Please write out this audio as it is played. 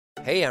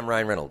Hey, I'm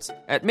Ryan Reynolds.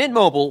 At Mint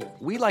Mobile,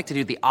 we like to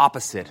do the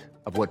opposite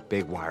of what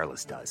Big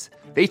Wireless does.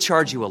 They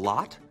charge you a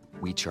lot,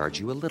 we charge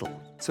you a little.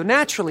 So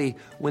naturally,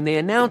 when they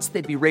announced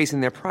they'd be raising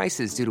their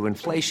prices due to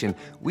inflation,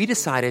 we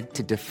decided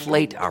to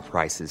deflate our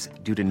prices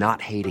due to not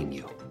hating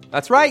you.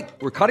 That's right.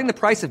 We're cutting the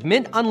price of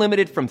Mint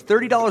Unlimited from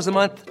 $30 a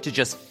month to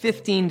just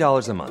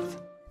 $15 a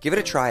month. Give it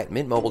a try at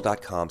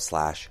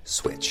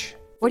mintmobile.com/switch.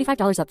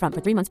 $45 up front for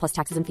 3 months plus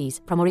taxes and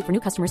fees. Promo rate for new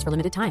customers for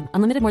limited time.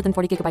 Unlimited more than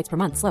 40 gigabytes per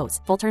month. Slows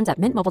full terms at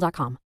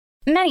mintmobile.com.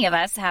 Many of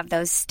us have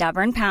those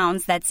stubborn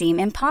pounds that seem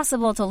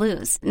impossible to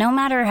lose, no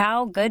matter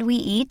how good we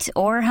eat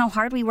or how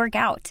hard we work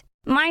out.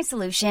 My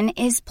solution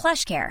is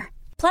PlushCare.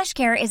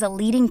 PlushCare is a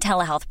leading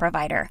telehealth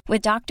provider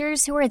with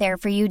doctors who are there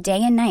for you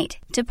day and night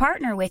to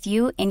partner with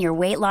you in your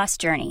weight loss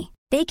journey.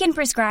 They can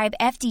prescribe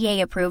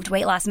FDA-approved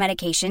weight loss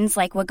medications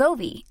like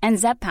Wegovy and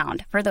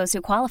Zepbound for those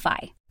who qualify.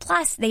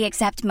 Plus, they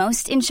accept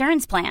most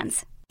insurance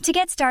plans. To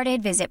get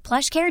started, visit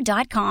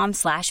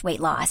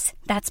plushcare.com/weightloss.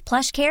 That's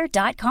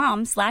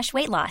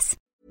plushcare.com/weightloss.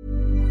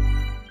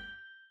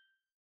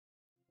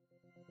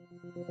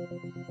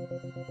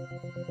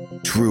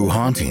 True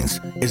Hauntings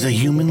is a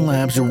Human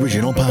Labs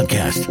original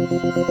podcast.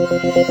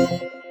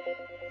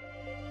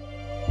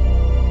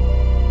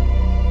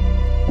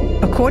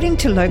 According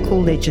to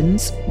local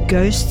legends,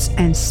 ghosts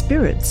and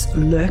spirits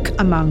lurk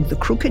among the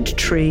crooked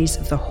trees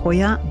of the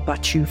Hoya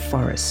Baciu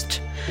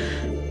forest.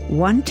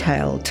 One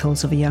tale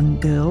tells of a young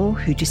girl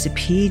who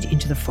disappeared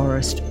into the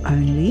forest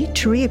only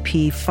to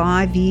reappear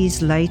 5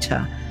 years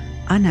later,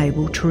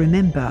 unable to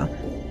remember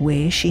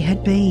where she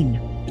had been.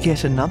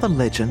 Yet another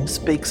legend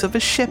speaks of a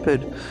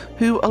shepherd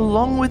who,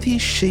 along with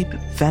his sheep,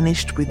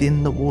 vanished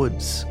within the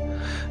woods.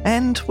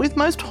 And with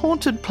most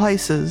haunted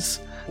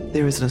places,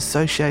 there is an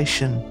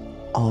association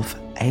of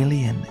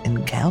alien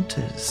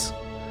encounters.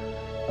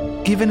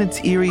 Given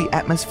its eerie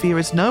atmosphere,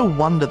 it's no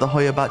wonder the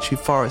Hoya Baciu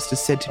forest is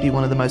said to be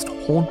one of the most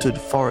haunted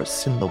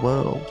forests in the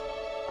world.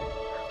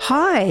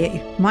 Hi,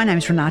 my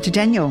name's Renata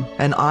Daniel.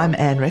 And I'm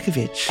Anne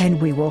Rekovich.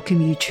 And we welcome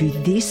you to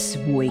this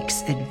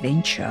week's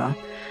adventure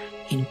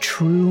in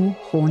True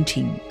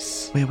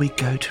Hauntings, where we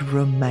go to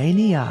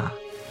Romania.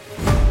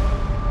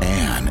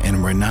 Anne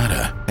and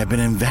Renata have been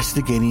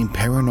investigating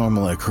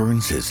paranormal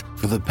occurrences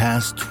for the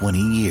past 20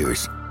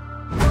 years.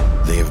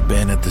 They have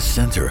been at the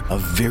center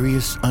of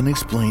various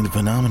unexplained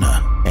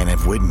phenomena and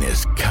have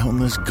witnessed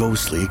countless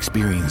ghostly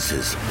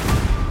experiences.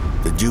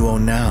 The duo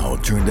now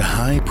turn to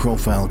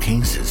high-profile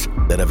cases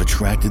that have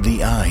attracted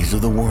the eyes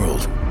of the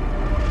world.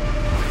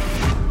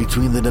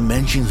 Between the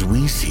dimensions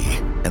we see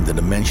and the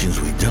dimensions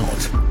we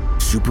don't,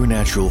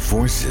 supernatural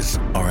forces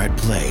are at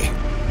play.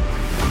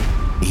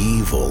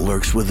 Evil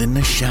lurks within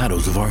the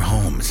shadows of our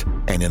homes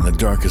and in the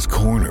darkest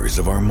corners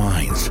of our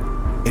minds.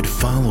 It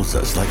follows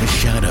us like a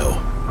shadow,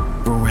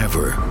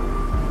 forever.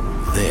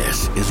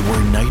 This is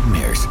where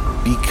nightmares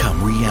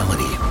become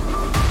reality.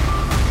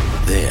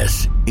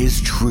 This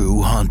is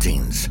True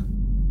Hauntings.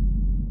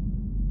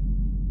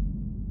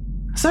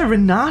 So,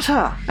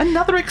 Renata,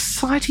 another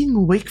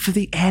exciting week for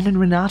the Anne and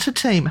Renata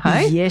team,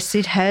 hey? Yes,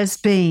 it has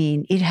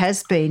been. It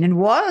has been. And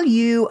while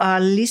you are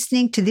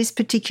listening to this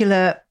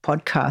particular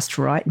podcast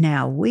right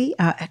now, we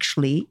are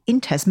actually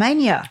in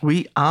Tasmania.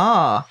 We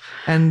are.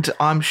 And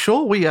I'm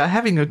sure we are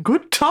having a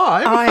good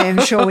time. I am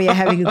sure we are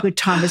having a good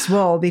time as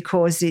well,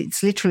 because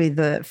it's literally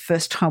the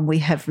first time we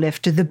have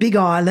left the Big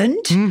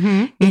Island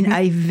in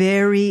a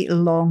very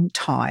long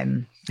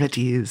time. It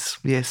is,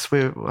 yes.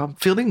 I'm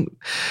feeling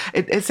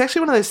it's actually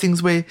one of those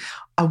things where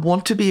I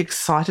want to be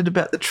excited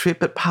about the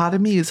trip, but part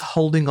of me is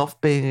holding off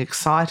being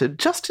excited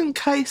just in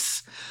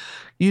case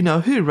you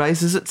know who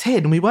raises its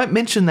head. And we won't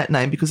mention that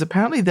name because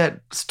apparently that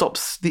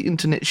stops the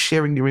internet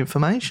sharing your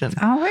information.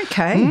 Oh,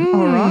 okay.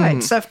 All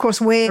right. So, of course,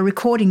 we're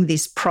recording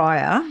this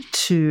prior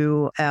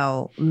to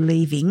our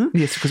leaving.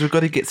 Yes, because we've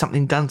got to get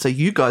something done so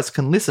you guys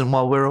can listen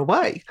while we're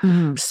away.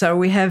 So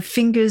we have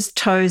fingers,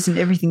 toes and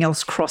everything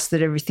else crossed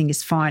that everything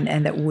is fine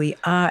and that we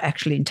are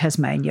actually in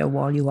Tasmania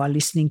while you are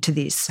listening to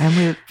this.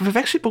 And we've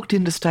actually booked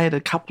in to stay at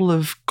a couple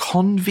of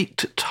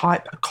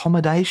convict-type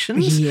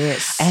accommodations.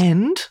 Yes.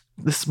 And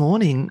this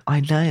morning I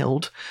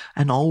nailed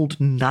an old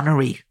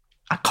nunnery,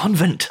 a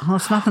convent. Oh,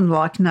 it's nothing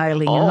like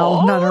nailing an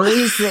old nunnery,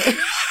 is there?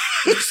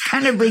 It's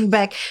going to bring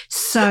back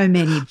so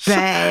many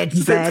bad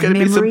There's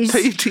memories. going to be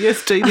some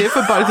PTSD there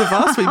for both of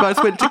us. We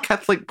both went to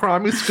Catholic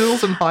primary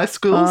schools and high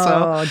schools.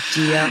 Oh,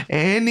 dear.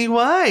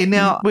 Anyway,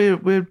 now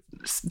we're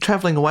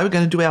travelling away. We're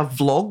going to do our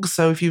vlogs.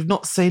 So if you've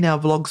not seen our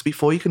vlogs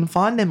before, you can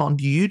find them on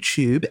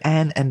YouTube,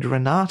 Anne and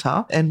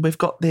Renata. And we've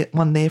got that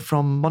one there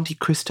from Monte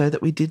Cristo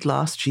that we did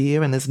last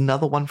year. And there's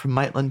another one from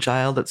Maitland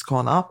Jail that's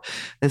gone up.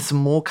 There's some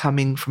more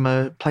coming from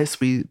a place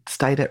we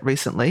stayed at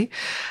recently.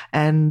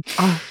 And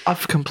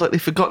I've completely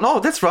forgotten. Oh,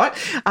 that's right.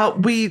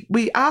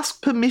 We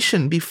asked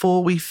permission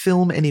before we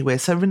film anywhere.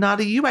 So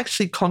Renata, you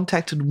actually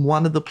contacted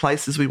one of the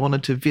places we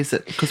wanted to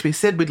visit because we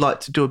said we'd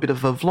like to do a bit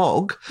of a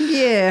vlog.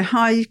 Yeah,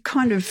 I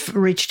kind of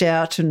reached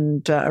out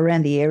and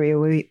around the area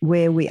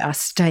where we are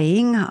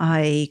staying.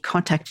 I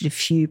contacted a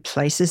few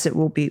places that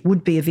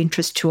would be of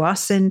interest to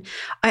us, and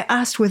I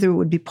asked whether it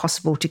would be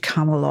possible to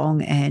come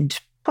along and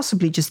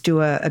possibly just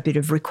do a bit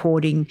of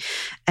recording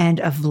and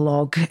a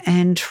vlog,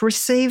 and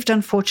received,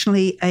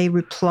 unfortunately, a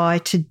reply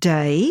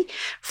today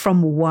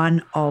from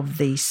one of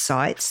these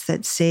sites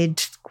that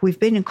said, we've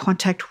been in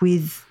contact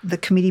with the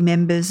committee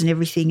members and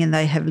everything, and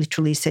they have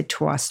literally said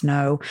to us,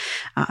 no,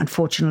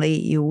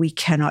 unfortunately, we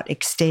cannot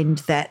extend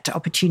that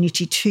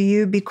opportunity to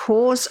you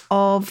because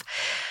of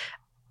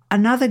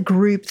another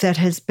group that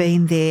has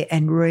been there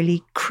and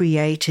really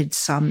created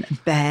some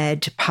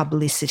bad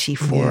publicity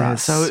for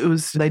us. So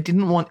they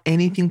didn't want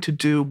anything to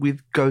do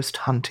with ghost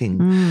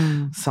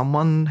hunting.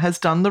 Someone has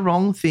done the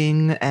wrong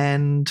thing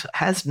and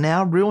has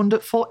now ruined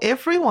it for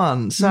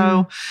everyone.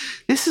 So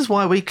this is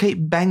why we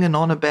keep banging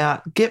on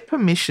about get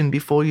permission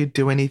before you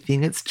do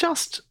anything. It's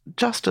just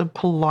a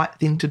polite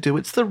thing to do.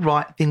 It's the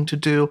right thing to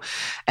do.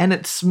 And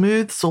it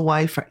smooths the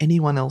way for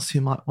anyone else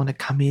who might want to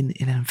come in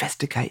and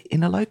investigate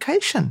in a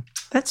location.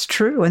 That's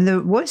true. And the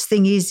worst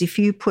thing is if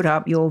you put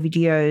up your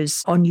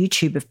videos on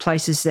YouTube of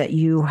places that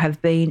you have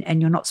been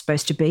and you're not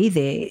supposed to be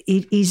there,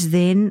 it is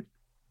then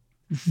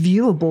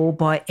viewable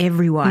by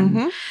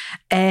everyone.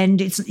 And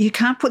you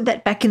can't put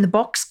that back in the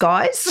box,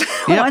 guys.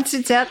 Once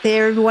it's out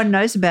there, everyone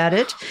knows about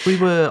it. We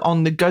were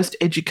on the Ghost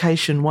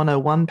Education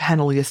 101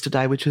 panel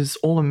yesterday, which was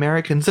all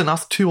Americans and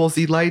us two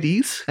Aussie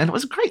ladies, and it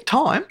was a great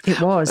time. It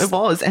was. It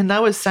was. And they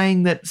were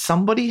saying that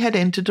somebody had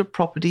entered a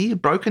property,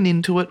 broken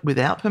into it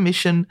without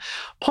permission,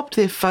 popped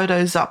their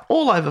photos up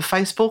all over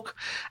Facebook,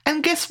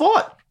 and guess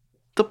what?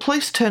 The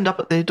police turned up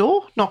at their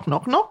door, knock,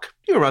 knock, knock,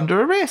 you're under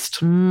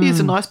arrest. Here's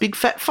a nice big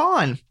fat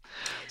fine.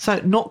 So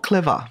not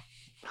clever.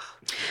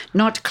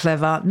 Not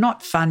clever,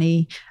 not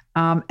funny.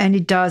 And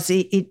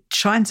it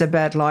shines a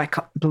bad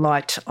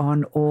light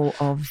on all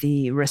of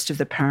the rest of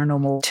the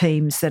paranormal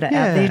teams that are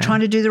out there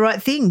trying to do the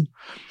right thing.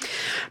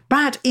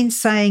 But in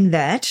saying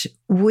that,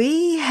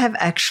 we've had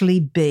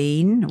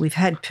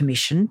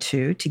permission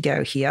to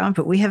go here,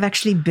 but we have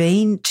actually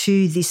been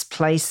to this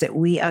place that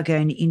we are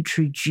going to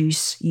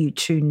introduce you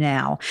to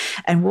now.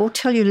 And we'll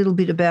tell you a little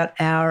bit about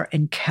our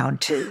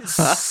encounters.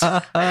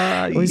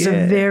 It was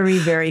a very,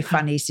 very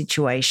funny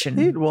situation.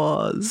 It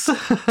was.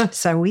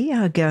 So we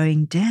are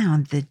going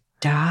down the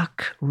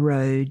dark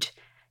road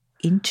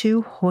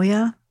into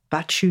Hoia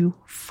Baciu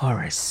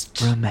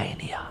Forest,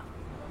 Romania.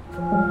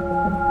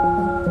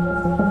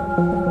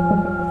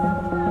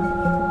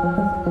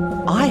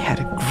 I had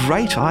a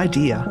great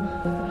idea.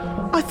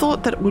 I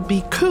thought that it would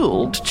be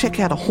cool to check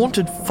out a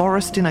haunted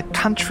forest in a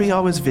country I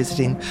was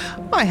visiting.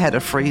 I had a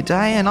free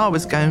day and I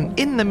was going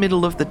in the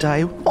middle of the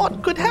day.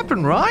 What could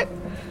happen, right?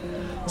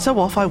 So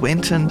off I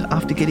went, and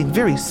after getting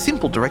very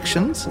simple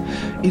directions,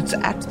 it's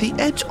at the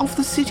edge of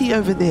the city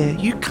over there.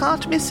 You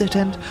can't miss it,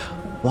 and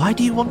why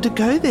do you want to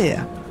go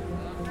there?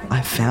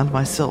 I found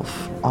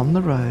myself on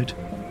the road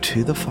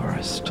to the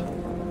forest.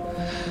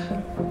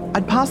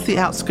 I'd passed the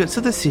outskirts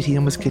of the city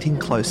and was getting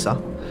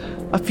closer.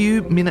 A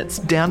few minutes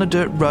down a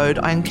dirt road,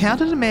 I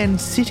encountered a man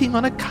sitting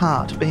on a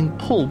cart being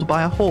pulled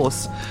by a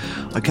horse.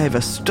 I gave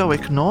a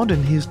stoic nod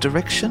in his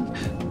direction.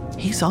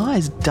 His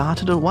eyes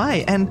darted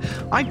away, and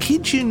I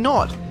kid you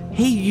not,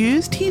 he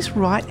used his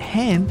right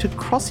hand to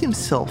cross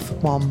himself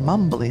while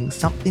mumbling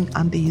something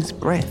under his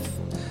breath.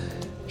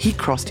 He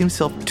crossed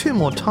himself 2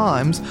 more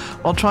times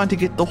while trying to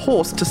get the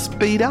horse to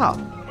speed up.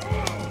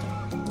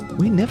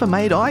 We never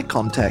made eye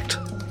contact.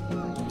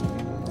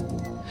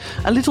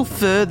 A little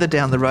further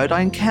down the road,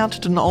 I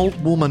encountered an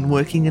old woman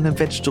working in a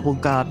vegetable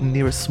garden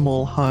near a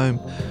small home.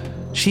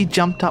 She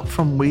jumped up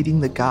from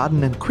weeding the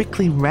garden and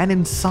quickly ran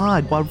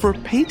inside while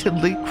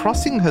repeatedly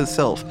crossing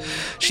herself.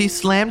 She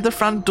slammed the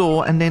front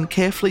door and then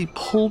carefully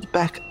pulled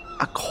back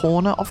a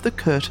corner of the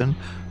curtain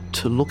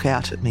to look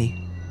out at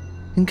me.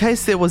 In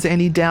case there was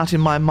any doubt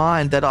in my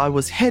mind that I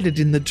was headed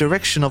in the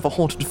direction of a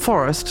haunted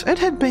forest, it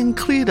had been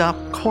cleared up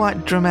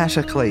quite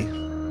dramatically.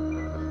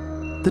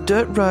 The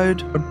dirt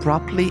road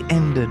abruptly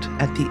ended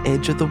at the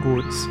edge of the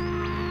woods,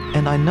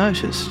 and I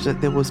noticed that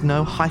there was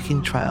no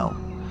hiking trail.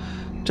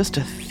 Just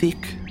a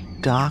thick,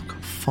 dark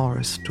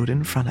forest stood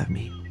in front of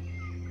me.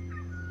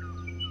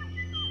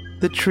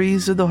 The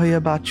trees of the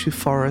Hoia Baciu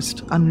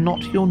forest are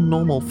not your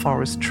normal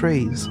forest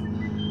trees.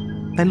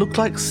 They look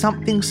like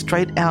something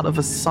straight out of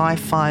a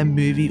sci-fi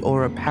movie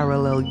or a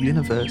parallel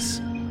universe.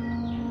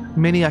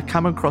 Many I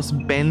come across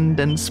bend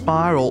and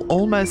spiral,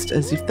 almost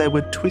as if they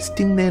were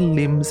twisting their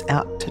limbs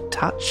out to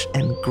touch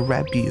and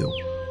grab you.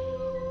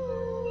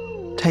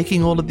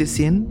 Taking all of this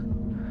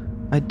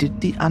in, I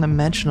did the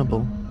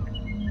unimaginable.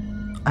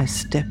 I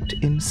stepped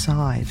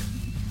inside.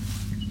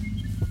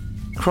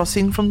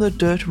 Crossing from the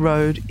dirt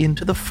road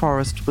into the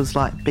forest was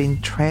like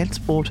being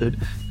transported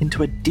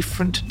into a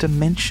different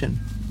dimension.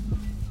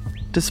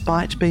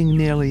 Despite being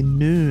nearly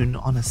noon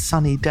on a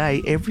sunny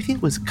day, everything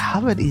was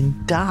covered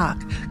in dark,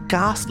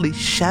 ghastly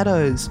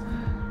shadows.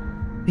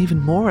 Even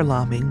more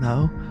alarming,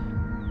 though,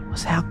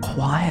 was how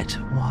quiet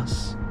it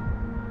was.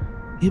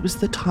 It was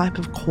the type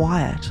of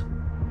quiet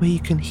where you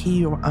can hear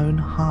your own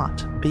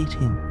heart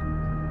beating.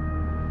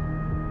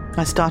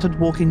 I started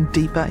walking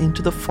deeper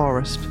into the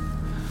forest.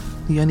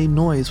 The only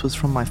noise was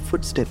from my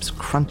footsteps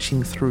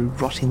crunching through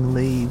rotting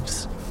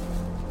leaves.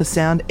 The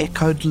sound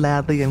echoed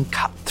loudly and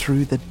cut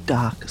through the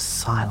dark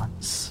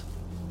silence.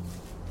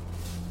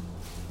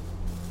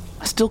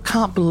 I still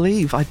can't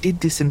believe I did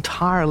this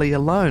entirely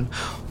alone.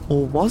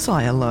 Or was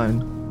I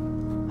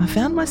alone? I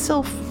found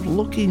myself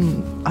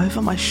looking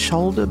over my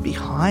shoulder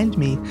behind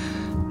me,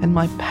 and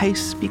my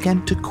pace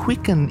began to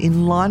quicken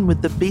in line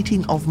with the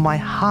beating of my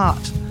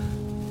heart.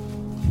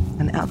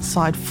 An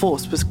outside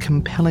force was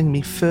compelling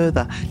me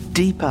further,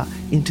 deeper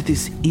into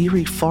this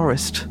eerie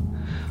forest.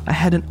 I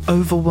had an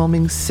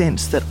overwhelming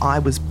sense that I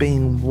was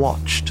being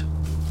watched.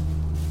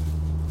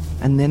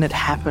 And then it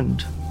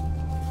happened.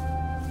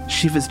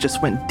 Shivers just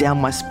went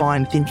down my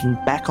spine thinking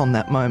back on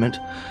that moment.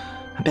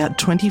 About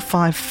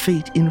 25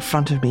 feet in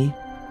front of me,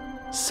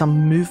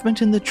 some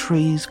movement in the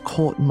trees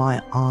caught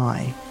my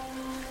eye.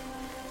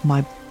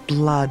 My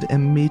blood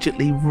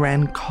immediately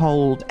ran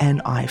cold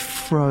and I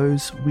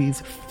froze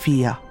with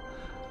fear.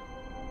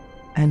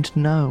 And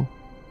no,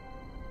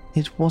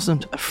 it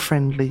wasn't a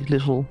friendly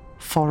little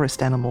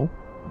forest animal.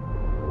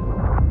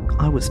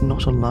 I was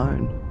not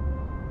alone.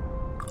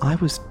 I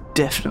was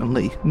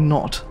definitely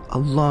not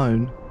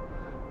alone.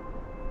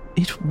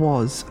 It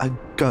was a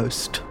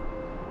ghost.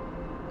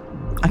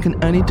 I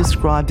can only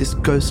describe this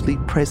ghostly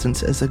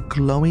presence as a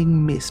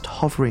glowing mist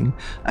hovering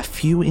a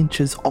few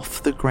inches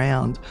off the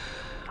ground.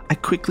 I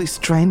quickly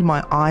strained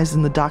my eyes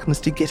in the darkness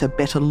to get a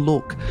better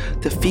look.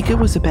 The figure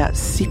was about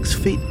 6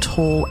 feet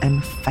tall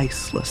and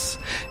faceless,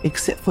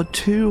 except for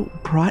 2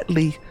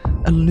 brightly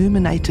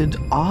illuminated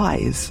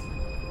eyes.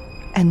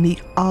 And the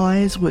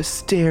eyes were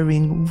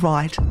staring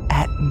right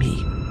at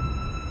me.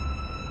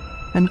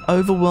 An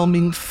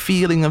overwhelming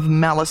feeling of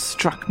malice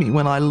struck me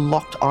when I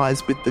locked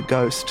eyes with the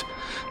ghost.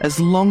 As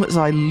long as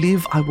I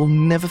live, I will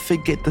never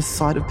forget the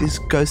sight of this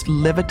ghost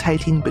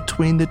levitating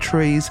between the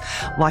trees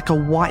like a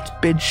white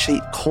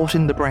bedsheet caught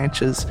in the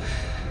branches.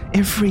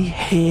 Every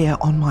hair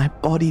on my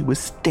body was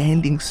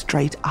standing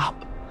straight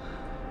up.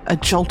 A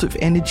jolt of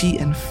energy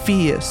and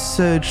fear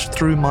surged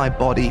through my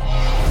body.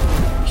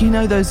 You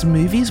know those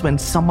movies when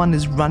someone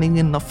is running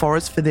in the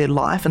forest for their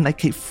life and they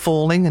keep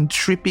falling and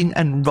tripping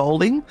and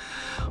rolling?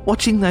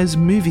 Watching those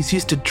movies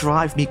used to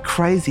drive me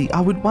crazy.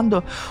 I would wonder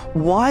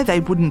why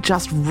they wouldn't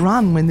just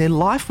run when their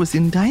life was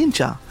in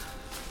danger.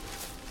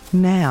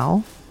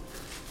 Now,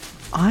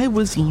 I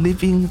was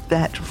living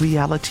that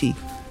reality.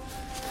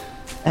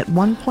 At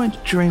one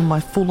point during my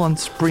full-on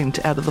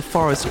sprint out of the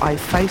forest, I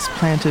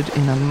face-planted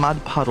in a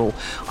mud puddle.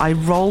 I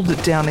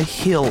rolled down a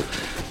hill.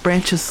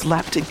 Branches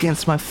slapped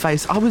against my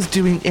face. I was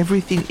doing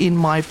everything in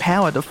my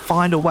power to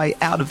find a way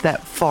out of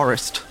that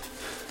forest.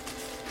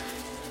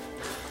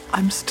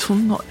 I'm still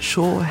not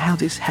sure how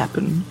this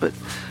happened, but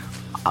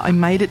I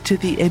made it to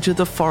the edge of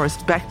the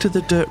forest, back to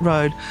the dirt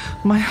road.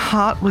 My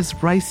heart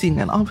was racing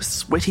and I was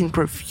sweating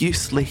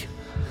profusely.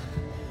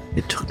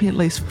 It took me at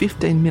least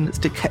 15 minutes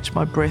to catch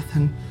my breath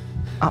and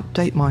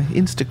update my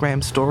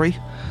Instagram story.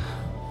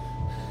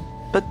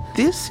 But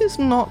this is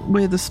not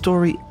where the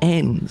story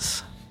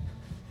ends.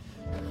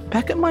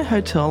 Back at my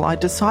hotel, I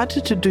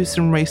decided to do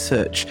some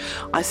research.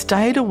 I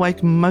stayed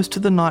awake most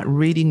of the night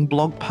reading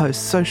blog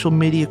posts, social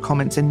media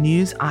comments and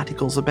news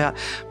articles about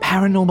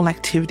paranormal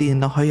activity in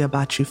the Hoia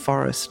Baciu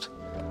forest.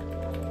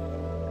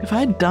 If I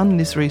had done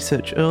this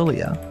research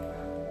earlier,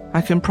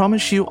 I can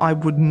promise you I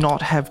would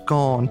not have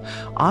gone.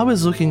 I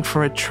was looking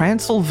for a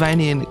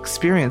Transylvanian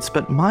experience,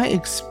 but my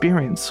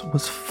experience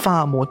was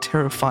far more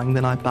terrifying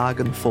than I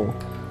bargained for.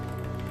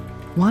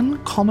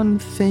 One common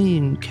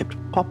theme kept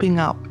popping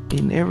up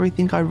in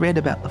everything I read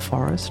about the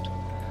forest.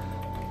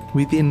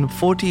 Within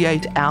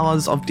 48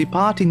 hours of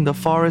departing the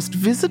forest,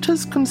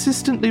 visitors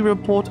consistently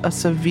report a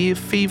severe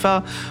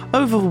fever,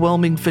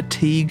 overwhelming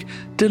fatigue,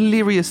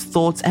 delirious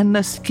thoughts, and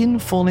the skin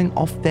falling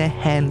off their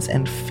hands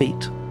and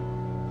feet.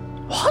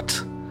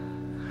 What?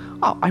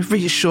 Oh, I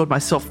reassured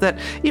myself that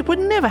it would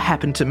never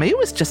happen to me. It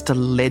was just a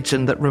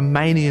legend that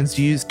Romanians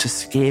used to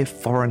scare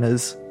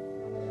foreigners.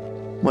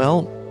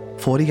 Well,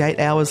 48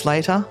 hours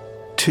later,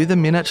 to the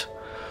minute,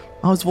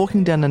 I was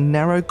walking down a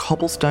narrow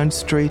cobblestone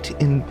street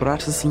in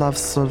Bratislava,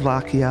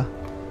 Slovakia.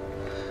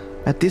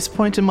 At this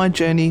point in my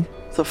journey,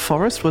 the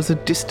forest was a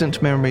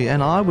distant memory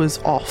and I was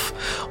off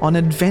on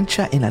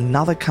adventure in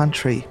another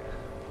country.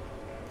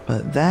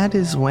 But that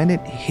is when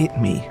it hit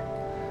me.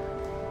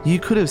 You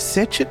could have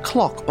set your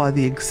clock by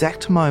the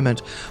exact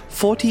moment.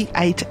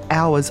 48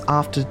 hours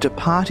after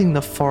departing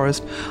the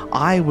forest,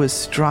 I was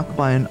struck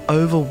by an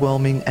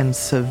overwhelming and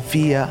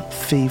severe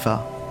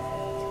fever.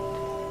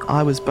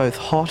 I was both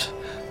hot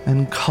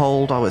and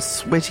cold. I was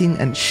sweating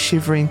and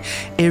shivering.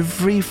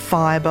 Every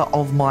fibre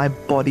of my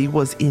body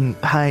was in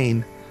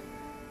pain.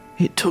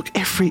 It took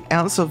every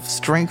ounce of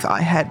strength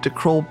I had to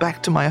crawl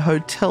back to my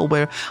hotel,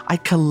 where I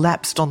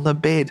collapsed on the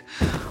bed.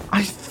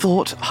 I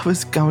thought I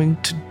was going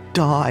to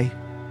die.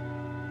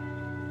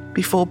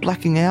 Before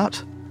blacking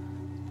out,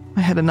 I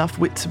had enough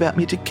wits about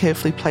me to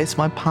carefully place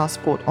my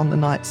passport on the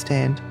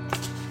nightstand.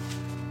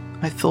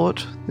 I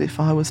thought that if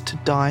I was to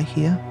die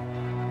here,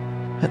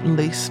 at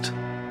least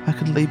I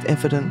could leave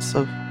evidence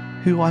of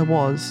who I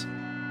was,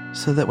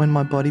 so that when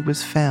my body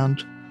was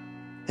found,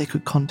 they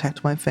could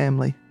contact my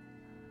family.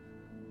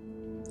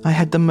 I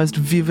had the most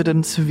vivid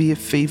and severe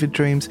fever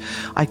dreams.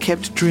 I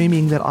kept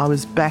dreaming that I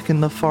was back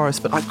in the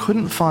forest, but I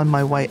couldn't find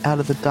my way out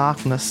of the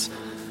darkness.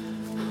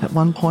 At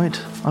one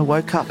point, I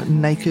woke up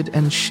naked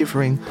and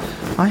shivering.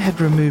 I had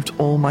removed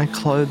all my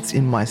clothes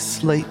in my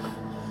sleep.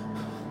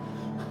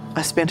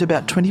 I spent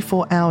about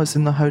 24 hours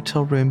in the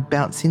hotel room,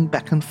 bouncing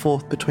back and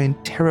forth between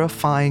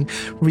terrifying,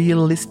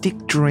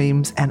 realistic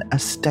dreams and a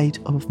state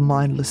of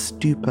mindless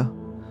stupor.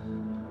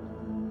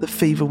 The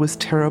fever was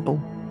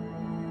terrible.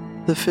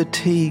 The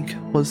fatigue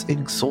was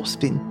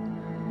exhausting.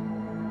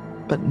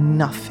 But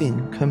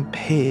nothing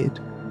compared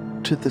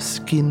to the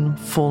skin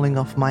falling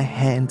off my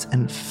hands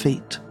and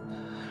feet.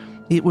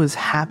 It was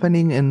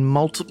happening in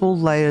multiple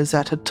layers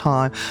at a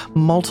time,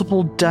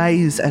 multiple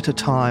days at a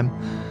time.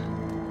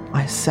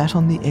 I sat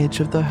on the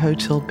edge of the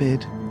hotel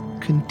bed,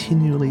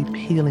 continually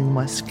peeling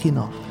my skin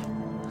off,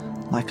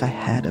 like I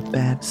had a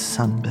bad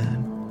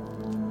sunburn.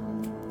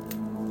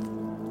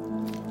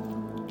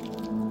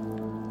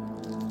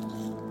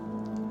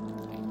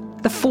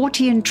 The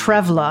Fortean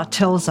Traveller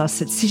tells us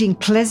that sitting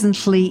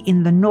pleasantly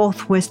in the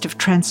northwest of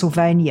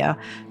Transylvania,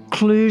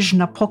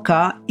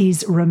 Cluj-Napoca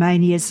is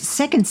Romania's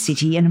second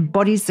city and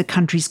embodies the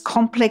country's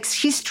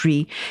complex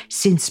history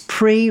since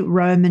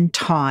pre-Roman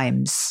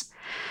times.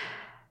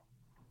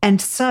 And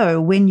so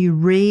when you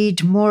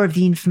read more of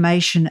the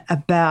information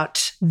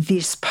about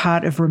this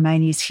part of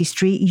Romania's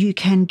history, you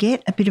can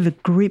get a bit of a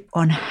grip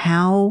on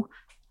how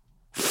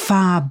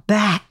far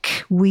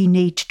back we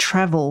need to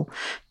travel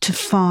to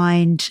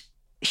find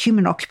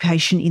human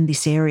occupation in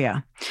this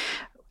area.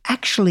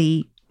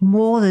 Actually,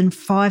 more than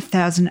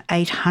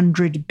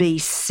 5,800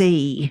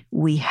 BC,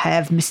 we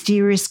have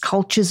mysterious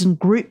cultures and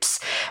groups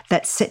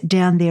that set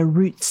down their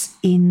roots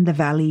in the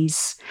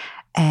valleys.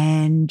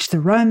 And the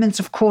Romans,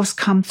 of course,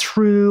 come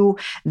through.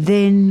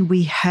 Then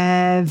we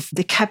have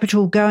the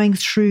capital going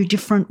through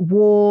different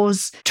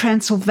wars,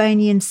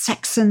 Transylvanian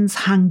Saxons,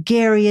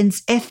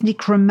 Hungarians, ethnic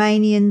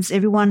Romanians,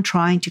 everyone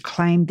trying to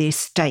claim their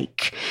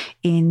stake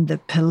in the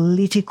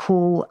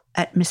political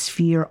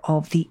atmosphere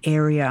of the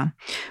area.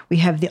 We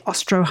have the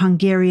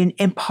Austro-Hungarian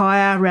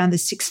Empire around the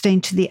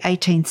 16th to the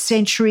 18th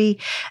century,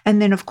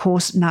 and then, of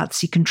course,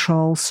 Nazi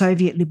control,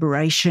 Soviet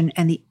liberation,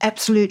 and the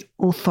absolute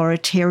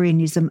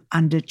authoritarianism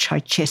under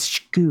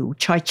Ceausescu.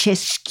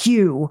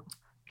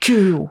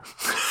 Do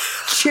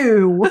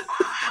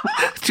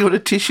you want a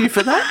tissue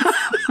for that?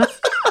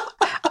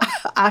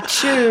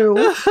 Achoo.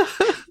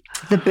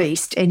 The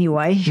beast,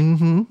 anyway.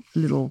 Mm-hmm.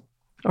 Little.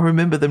 I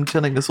remember them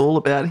telling us all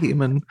about him,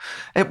 and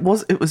it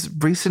was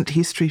recent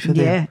history for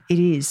them. Yeah, it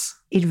is.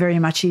 It very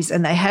much is.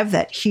 And they have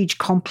that huge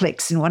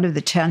complex in one of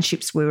the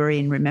townships we were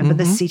in, remember,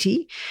 the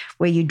city,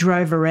 where you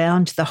drove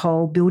around the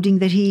whole building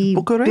that he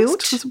Bucharest?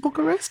 built? Was it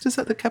Bucharest? Is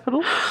that the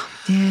capital?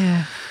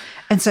 Yeah.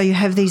 And so you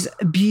have these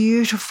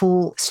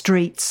beautiful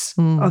streets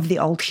of the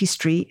old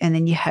history, and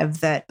then you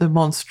have that. The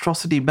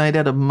monstrosity made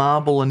out of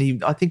marble,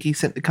 and I think he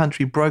sent the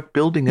country broke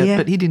building it,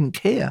 but he didn't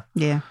care.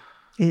 Yeah.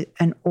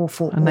 An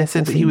awful And they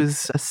said that he thing.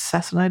 was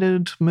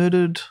assassinated,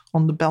 murdered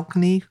on the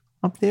balcony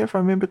up there, if I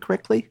remember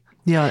correctly.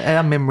 Yeah,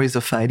 our memories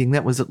are fading.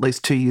 That was at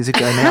least 2 years ago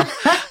now.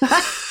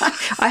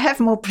 I have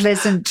more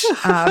pleasant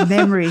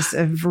memories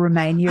of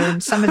Romania,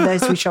 and some of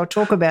those we shall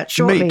talk about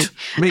shortly.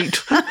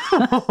 Meat.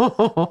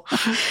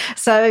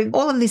 So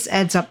all of this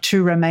adds up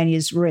to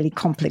Romania's really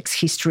complex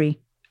history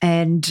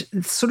and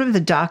sort of the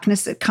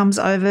darkness that comes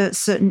over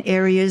certain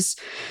areas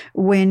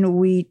when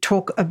we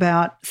talk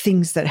about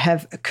things that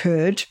have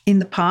occurred in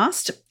the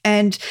past.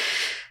 And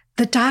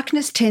the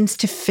darkness tends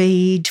to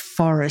feed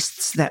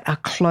forests that are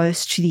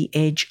close to the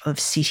edge of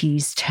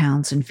cities,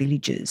 towns and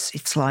villages.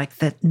 It's like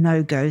that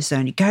no-go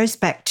zone. It goes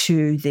back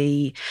to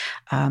the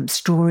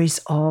stories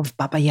of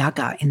Baba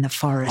Yaga in the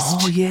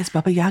forest. Oh, yes,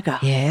 Baba Yaga.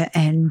 Yeah,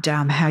 and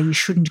how you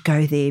shouldn't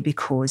go there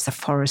because the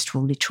forest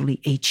will literally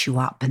eat you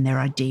up and there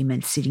are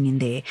demons sitting in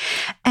there.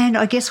 And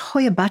I guess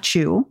Hoia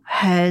Baciu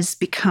has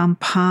become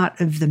part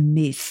of the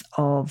myth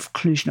of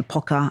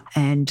Cluj-Napoca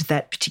and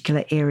that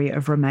particular area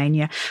of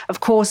Romania.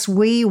 Of course,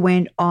 we went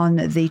on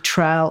the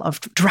trail of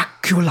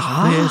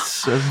Dracula.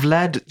 Yes,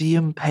 Vlad the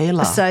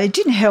Impaler. So it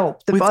didn't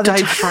help. With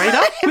Dave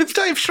Schrader. With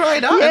Dave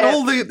Schrader and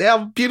all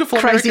our beautiful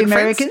crazy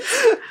American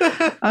Americans.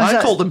 friends.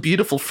 I call them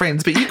beautiful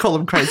friends, but you call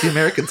them crazy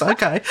Americans.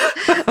 Okay.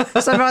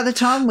 So by the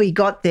time we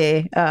got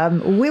there,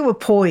 we were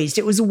poised.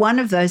 It was one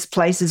of those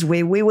places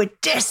where we were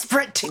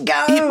desperate to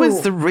go. It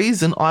was the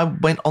reason I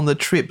went on the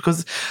trip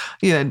because,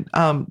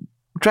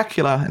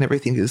 Dracula and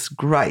everything is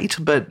great,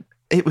 but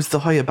it was the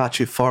Hoia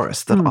Baciu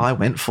forest that I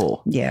went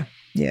for. Yeah.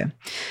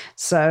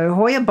 So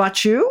Hoia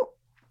Baciu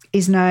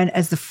is known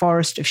as the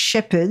Forest of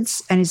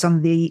Shepherds and is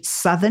on the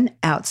southern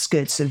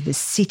outskirts of the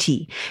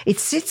city. It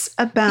sits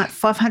about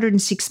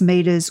 506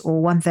 metres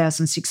or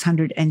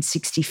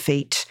 1,660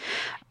 feet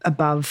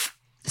above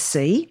the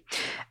sea.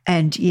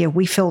 And,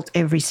 we felt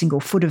every single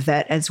foot of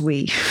that as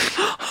we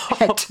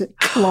had to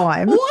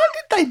climb. Why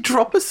did they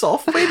drop us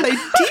off when they did?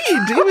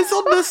 It was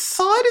on the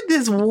side of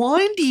this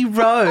windy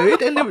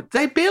road and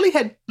they barely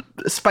had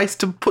space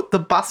to put the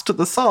bus to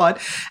the side.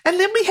 And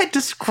then we had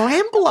to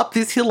scramble up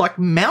this hill like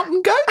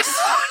mountain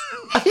goats.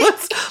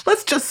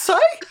 let's just say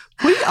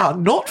we are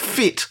not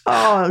fit.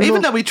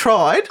 Even though we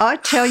tried. I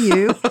tell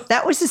you,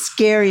 that was the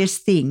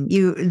scariest thing.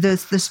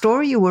 The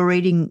story you were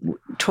reading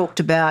talked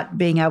about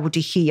being able to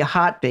hear your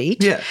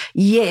heartbeat. Yeah.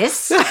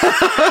 Yes.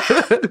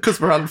 Because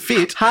we're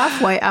unfit.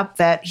 Halfway up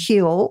that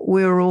hill,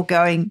 we were all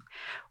going,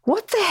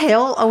 what the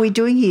hell are we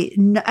doing here?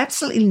 No,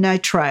 absolutely no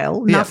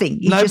trail, nothing.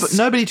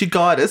 Nobody to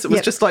guide us. It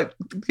was just like,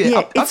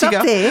 it's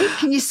up there.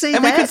 Can you see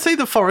and that? And we could see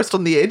the forest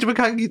on the edge. We're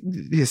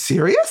going, you're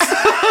serious?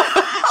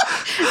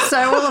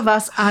 So all of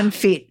us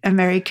unfit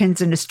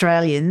Americans and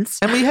Australians.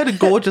 And we had a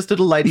gorgeous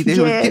little lady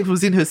there who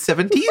was in her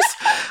 70s.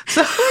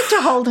 So we had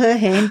to hold her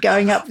hand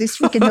going up this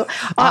freaking hill.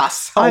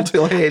 Hold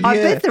her hand, I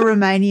bet the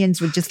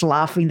Romanians were just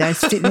laughing. They were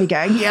sitting there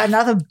going,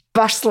 another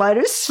busload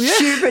of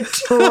stupid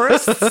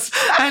tourists.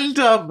 And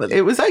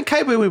it was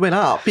okay when we went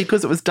up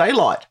because it was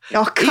daylight.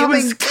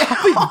 Coming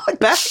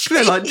back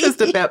then, I just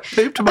about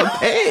pooped my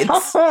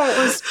pants. Oh, it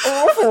was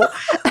awful.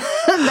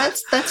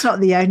 That's not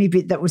the only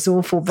bit that was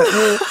awful, but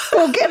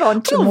we'll get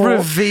on to more.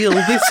 Reveal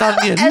this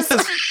onion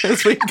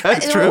as we go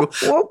through.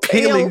 We'll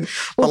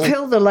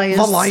peel the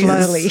layers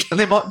slowly. And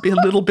there might be a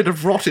little bit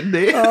of rot in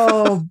there.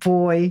 Oh,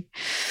 boy.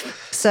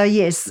 So,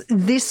 yes,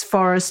 this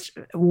forest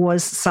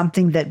was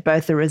something that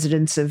both the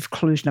residents of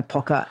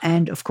Cluj-Napoca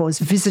and, of course,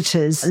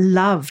 visitors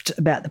loved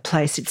about the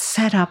place. It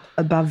sat up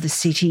above the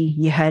city.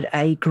 You had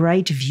a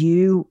great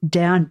view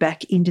down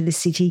back into the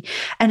city,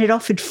 and it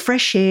offered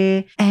fresh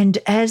air and,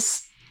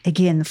 as,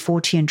 again, the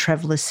Fortean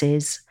traveller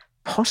says,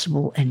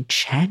 possible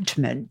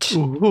enchantment.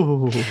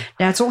 Ooh.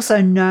 Now, it's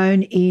also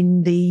known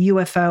in the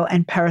UFO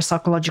and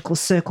parapsychological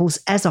circles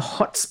as a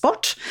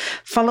hotspot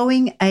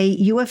following a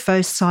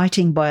UFO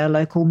sighting by a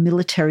local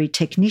military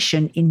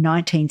technician in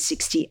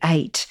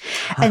 1968.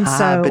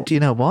 But do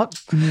you know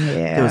what?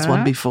 Yeah. There was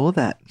one before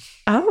that.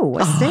 Oh,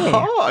 what's there?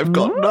 Oh, I've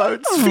got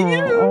notes for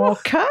you.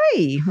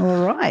 Okay.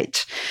 All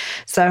right.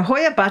 So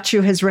Hoia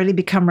Baciu has really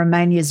become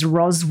Romania's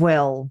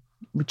Roswell,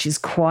 which is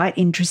quite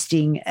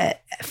interesting. A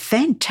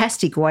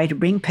fantastic way to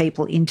bring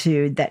people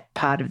into that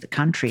part of the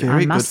country,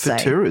 I must say. Very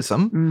good for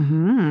tourism.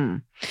 Mm-hmm.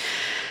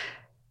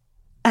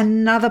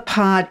 Another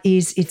part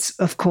is it's,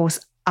 of course,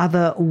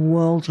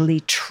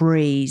 otherworldly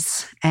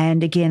trees.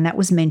 And again, that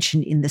was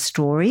mentioned in the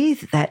story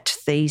that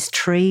these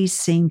trees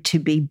seem to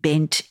be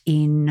bent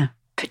in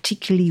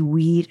particularly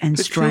weird and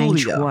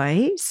strange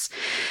ways.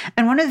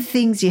 And one of the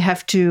things you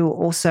have to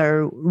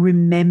also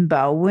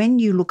remember when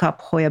you look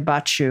up Hoia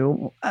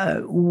Baciu,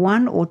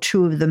 one or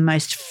two of the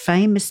most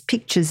famous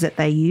pictures that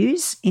they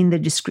use in the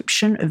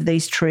description of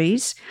these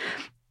trees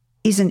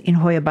isn't in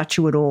Hoia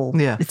Baciu at all.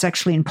 Yeah. It's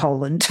actually in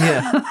Poland.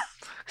 Yeah.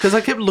 Because I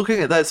kept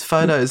looking at those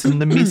photos in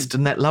the mist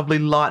and that lovely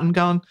light and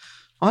going,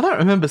 I don't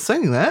remember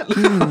seeing that.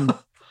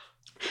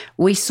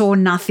 We saw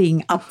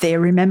nothing up there,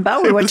 remember?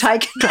 We were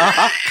taken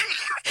dark.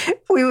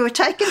 We were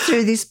taken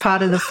through this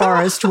part of the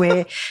forest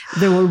where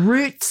there were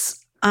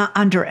roots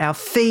under our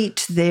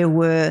feet. There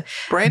were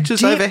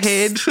branches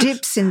overhead.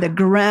 Dips in the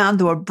ground.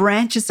 There were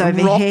branches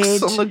overhead.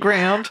 Rocks on the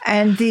ground.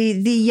 And the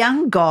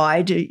young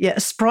guide, a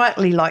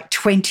sprightly like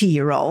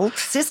 20-year-old,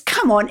 says,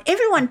 come on,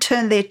 everyone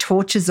turn their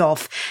torches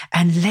off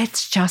and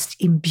let's just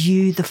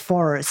imbue the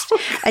forest.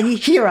 And you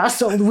hear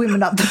us, all the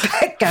women up the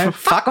back, go,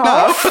 fuck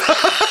off.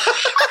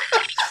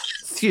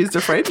 Excuse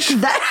the French.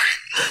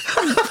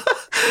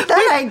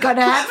 That ain't going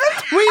to happen.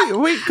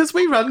 Because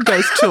we run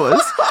ghost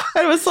tours,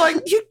 and it was like,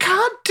 you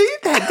can't do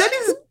that. That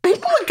is,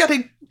 people are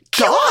going to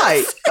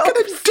die. They're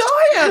going to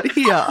die out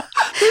here.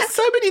 There's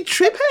so many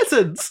trip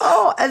hazards.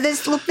 Oh, and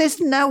there's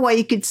no way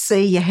you could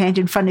see your hand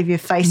in front of your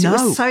face. No. It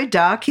was so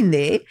dark in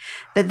there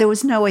that there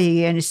was no way you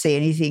were going to see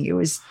anything. It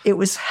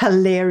was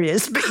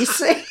hilarious. But you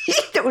see,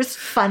 it was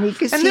funny.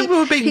 And then we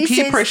were being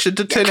peer pressured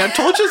to turn our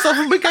torches off,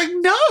 and we're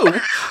going, no, we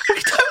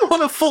don't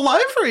want to fall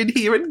over in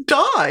here and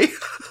die.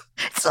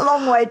 It's a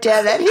long way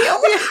down that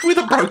hill. With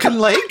a broken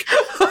leg.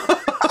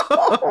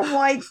 Oh,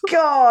 my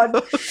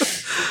God.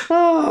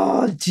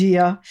 Oh,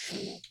 dear.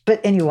 But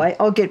anyway,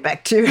 I'll get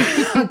back to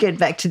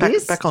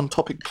this. Back on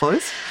topic,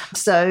 please.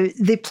 So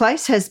the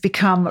place has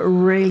become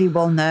really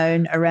well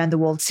known around the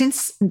world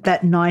since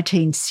that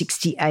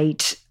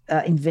 1968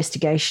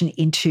 investigation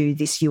into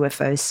this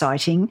UFO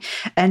sighting.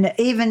 And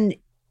even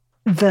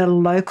the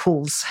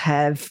locals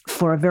have,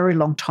 for a very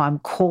long time,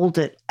 called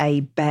it a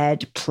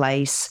bad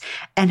place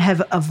and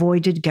have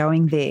avoided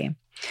going there.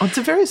 Oh, it's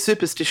a very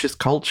superstitious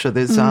culture.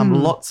 There's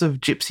lots of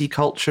gypsy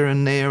culture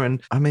in there.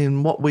 And, I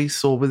mean, what we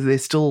saw was they're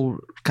still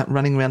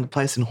running around the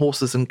place in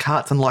horses and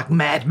carts and like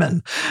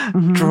madmen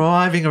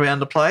driving around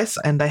the place.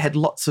 And they had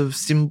lots of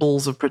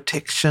symbols of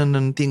protection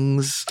and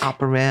things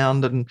up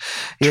around. And,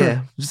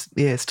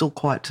 still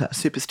quite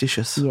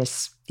superstitious.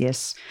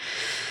 Yes.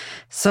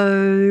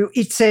 So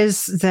it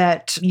says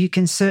that you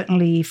can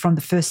certainly, from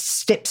the first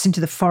steps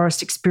into the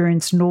forest,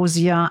 experience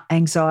nausea,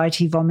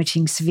 anxiety,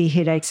 vomiting, severe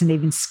headaches, and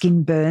even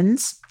skin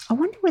burns. I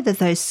wonder whether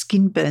those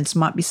skin burns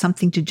might be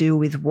something to do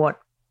with what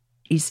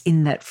is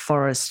in that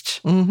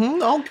forest.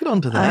 I'll get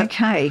onto that.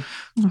 Okay.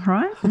 All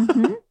right.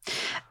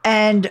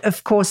 And,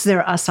 of course,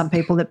 there are some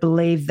people that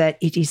believe that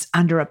it is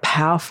under a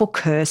powerful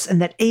curse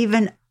and that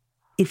even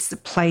it's the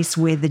place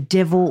where the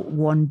devil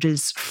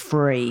wanders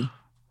free.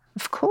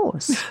 Of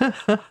course.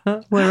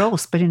 Where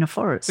else but in a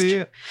forest?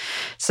 Yeah.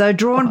 So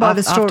drawn by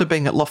the story. After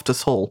being at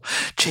Loftus Hall,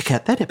 check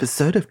out that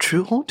episode of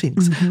True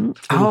Hauntings.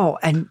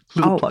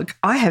 Little plug.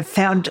 I have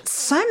found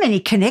so many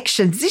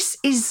connections. This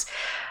is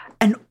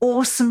an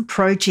awesome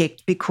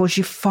project because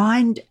you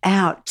find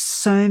out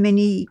so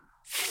many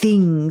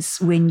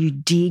things when you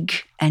dig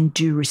and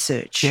do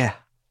research. Yeah.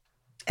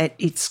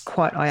 It's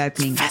quite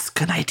eye-opening.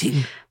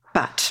 Fascinating.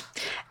 But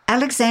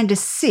Alexander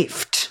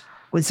Sift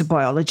was a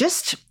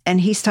biologist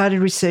and he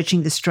started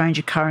researching the strange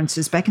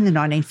occurrences back in the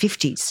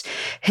 1950s.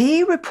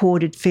 He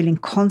reported feeling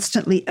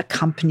constantly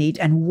accompanied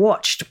and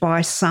watched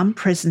by some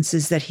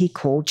presences that he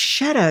called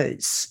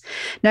shadows.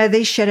 Now,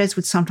 these shadows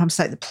would sometimes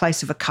take the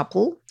place of a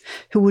couple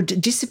who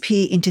would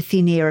disappear into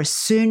thin air as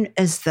soon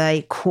as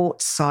they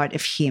caught sight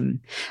of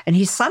him. And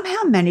he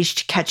somehow managed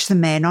to catch the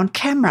man on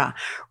camera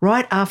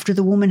right after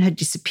the woman had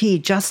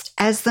disappeared, just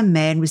as the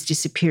man was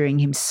disappearing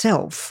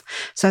himself.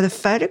 So the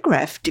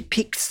photograph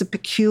depicts the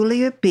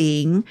peculiar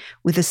being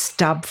with a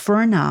stub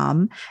for an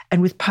arm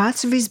and with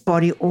parts of his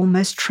body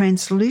almost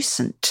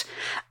translucent,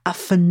 a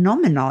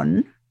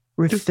phenomenon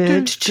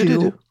referred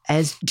to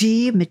as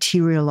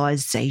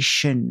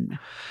dematerialization.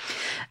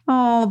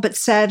 Oh, but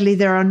sadly,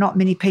 there are not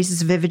many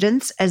pieces of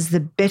evidence as the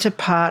better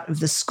part of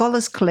the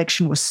scholar's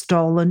collection was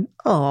stolen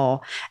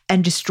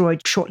and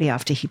destroyed shortly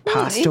after he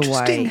passed away.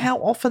 Interesting how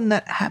often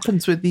that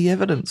happens with the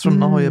evidence from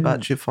the Hoia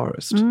Baciu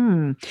Forest.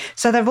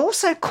 So they've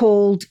also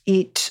called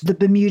it the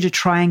Bermuda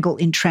Triangle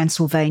in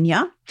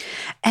Transylvania,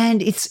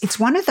 and it's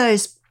one of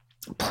those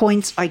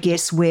points, I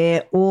guess,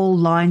 where all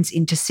lines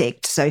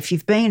intersect. So if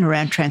you've been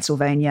around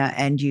Transylvania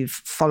and you've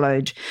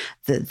followed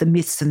the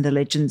myths and the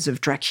legends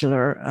of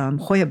Dracula,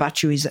 Hoia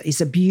Baciu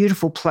is a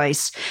beautiful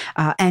place,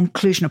 and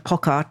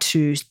Cluj-Napoca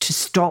to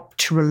stop,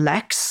 to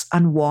relax,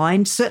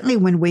 unwind. Certainly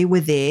when we were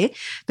there,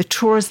 the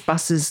tourist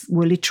buses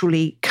were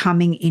literally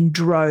coming in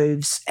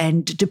droves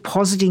and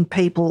depositing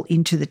people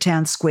into the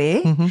town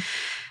square.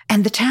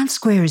 And the town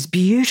square is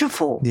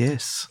beautiful.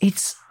 Yes.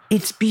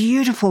 It's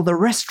beautiful. The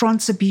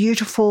restaurants are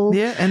beautiful.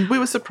 Yeah, and we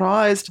were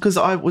surprised because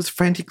I was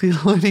frantically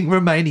learning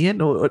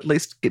Romanian, or at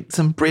least get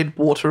some bread,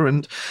 water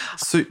and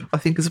soup, I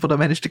think is what I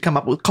managed to come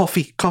up with.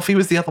 Coffee. Coffee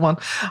was the other one.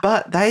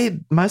 But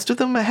most of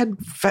them had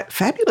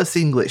fabulous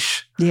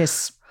English.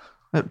 Yes.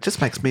 It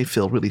just makes me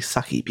feel really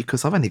sucky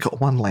because I've only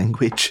got one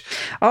language.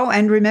 Oh,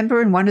 and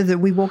remember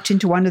we walked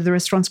into one of the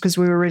restaurants because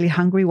we were really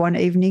hungry one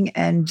evening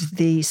and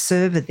the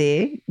server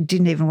there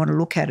didn't even want to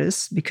look at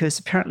us because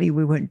apparently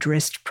we weren't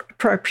dressed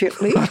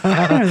appropriately. And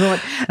I thought,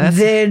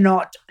 they're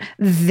not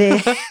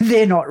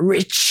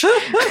rich.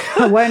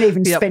 I won't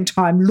even spend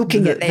time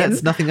looking at them.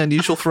 That's nothing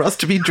unusual for us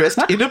to be dressed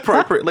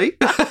inappropriately.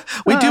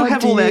 We do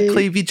have all our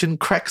cleavage and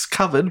cracks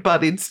covered,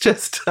 but it's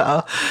just,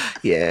 we're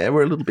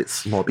a little bit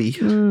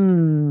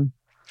slobby.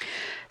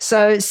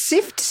 So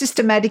Sift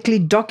systematically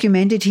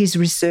documented his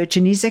research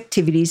and his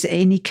activities,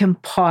 and he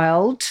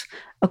compiled,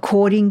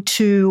 according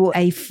to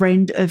a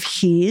friend of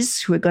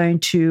his, who we're going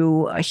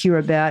to hear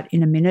about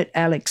in a minute,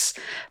 Alex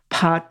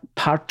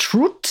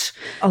Partrut,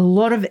 a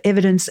lot of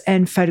evidence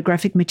and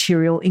photographic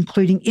material,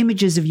 including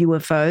images of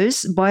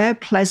UFOs,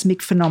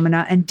 bioplasmic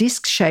phenomena, and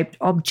disc-shaped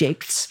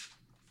objects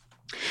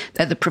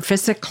that the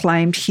professor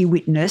claimed he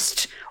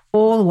witnessed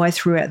all the way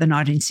throughout the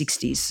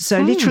 1960s. So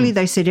literally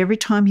they said every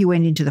time he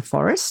went into the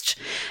forest,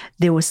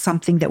 there was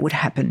something that would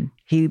happen.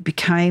 He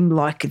became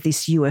like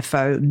this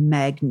UFO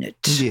magnet.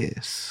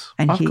 Yes.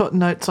 And I've got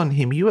notes on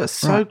him. You are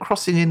so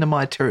crossing into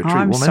my territory,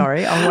 I'm woman.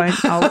 sorry. I won't.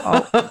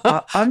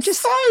 I'm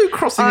just so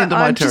crossing into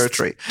my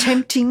territory.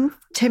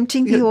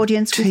 Tempting the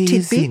audience with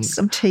tidbits.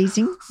 I'm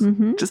teasing.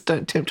 Just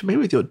don't tempt me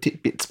with your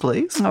tidbits,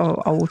 please.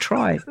 Oh, I will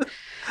try.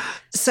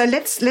 So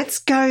let's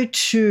go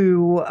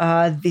to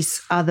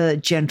this other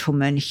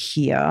gentleman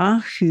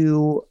here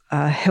who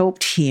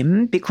helped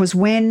him, because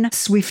when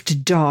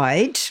Swift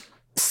died,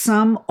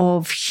 some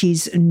of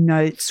his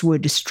notes were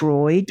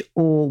destroyed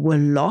or were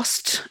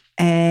lost.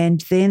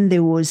 And then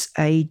there was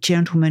a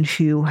gentleman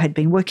who had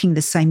been working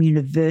the same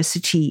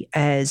university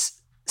as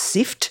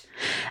Sift,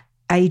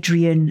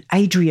 Adrian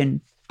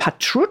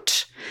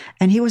Partrut,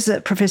 and he was a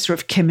professor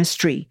of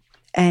chemistry.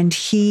 And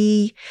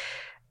he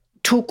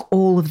took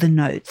all of the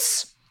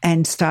notes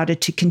and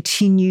started to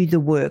continue the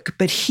work.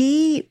 But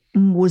he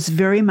was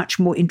very much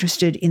more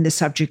interested in the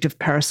subject of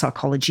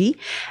parapsychology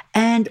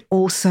and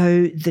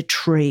also the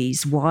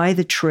trees, why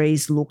the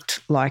trees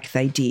looked like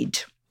they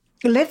did.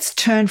 Let's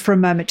turn for a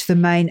moment to the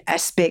main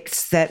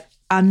aspects that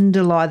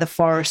underlie the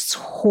forest's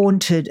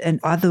haunted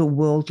and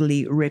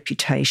otherworldly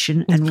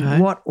reputation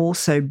and what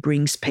also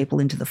brings people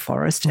into the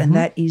forest, and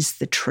that is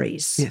the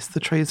trees. Yes, the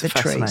trees are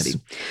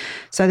fascinating.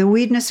 So the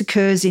weirdness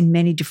occurs in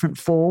many different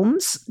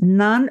forms,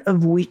 none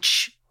of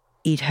which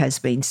it has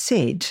been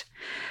said,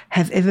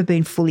 have ever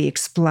been fully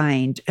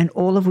explained, and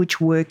all of which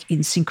work in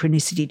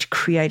synchronicity to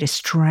create a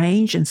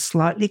strange and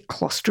slightly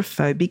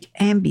claustrophobic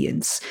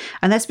ambience.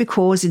 And that's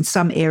because in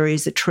some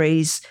areas the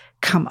trees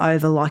come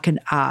over like an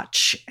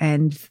arch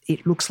and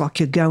it looks like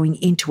you're going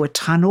into a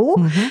tunnel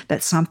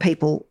that some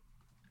people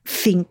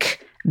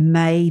think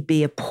may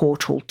be a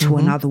portal to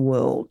another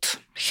world.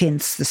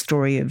 Hence the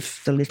story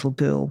of the little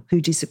girl who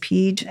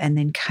disappeared and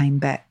then came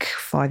back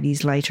 5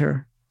 years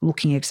later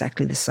looking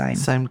exactly the same.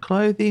 Same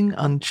clothing,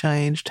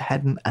 unchanged,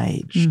 hadn't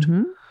aged.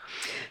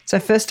 So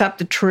first up,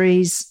 the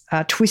trees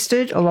are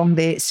twisted along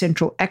their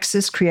central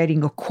axis,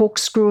 creating a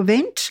corkscrew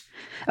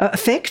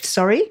effect.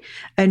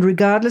 And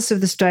regardless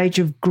of the stage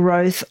of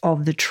growth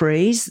of the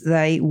trees,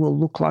 they will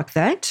look like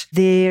that.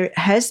 There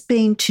has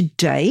been to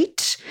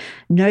date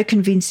no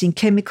convincing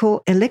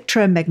chemical,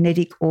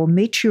 electromagnetic or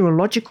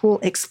meteorological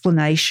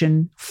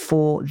explanation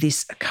for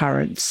this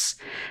occurrence.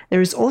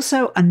 There is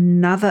also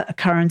another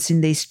occurrence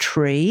in these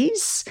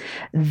trees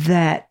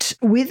that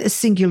with a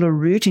singular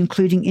root,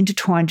 including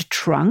intertwined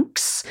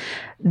trunks,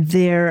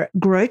 there are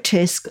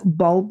grotesque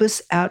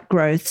bulbous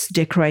outgrowths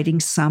decorating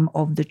some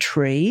of the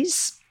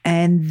trees.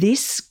 And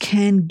this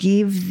can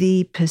give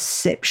the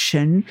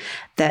perception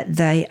that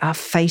they are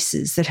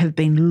faces that have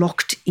been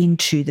locked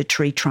into the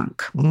tree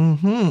trunk.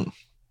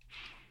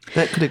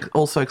 That could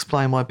also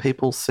explain why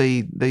people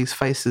see these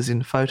faces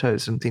in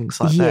photos and things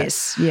like that.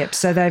 Yes, yep.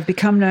 So they've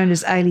become known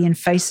as alien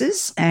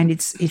faces, and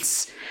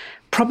it's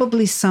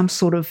probably some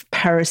sort of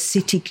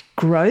parasitic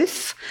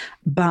growth,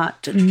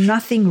 but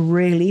nothing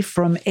really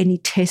from any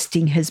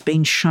testing has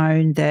been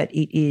shown that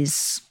it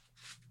is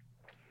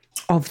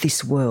of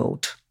this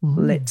world,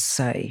 let's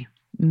say.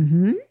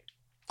 I'm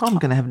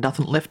going to have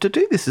nothing left to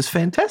do. This is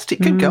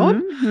fantastic. Keep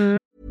going.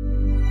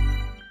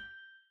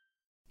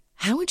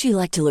 How would you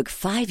like to look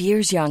 5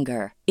 years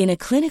younger? In a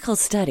clinical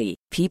study,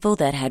 people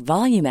that had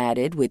volume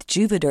added with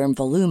Juvederm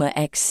Voluma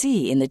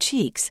XC in the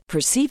cheeks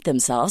perceived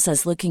themselves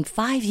as looking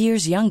 5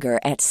 years younger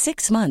at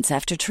 6 months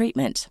after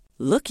treatment.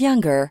 Look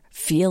younger,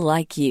 feel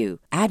like you.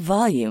 Add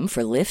volume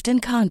for lift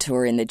and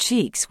contour in the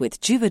cheeks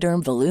with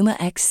Juvederm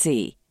Voluma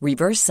XC.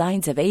 Reverse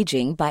signs of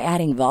aging by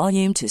adding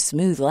volume to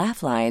smooth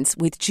laugh lines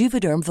with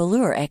Juvederm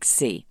Volure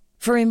XC.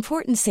 For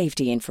important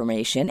safety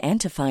information and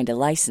to find a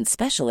licensed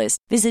specialist,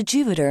 visit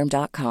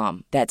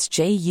Juvederm.com. That's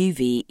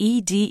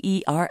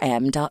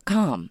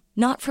JUVEDERM.com.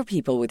 Not for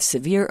people with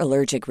severe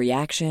allergic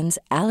reactions,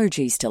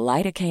 allergies to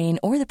lidocaine,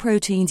 or the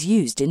proteins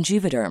used in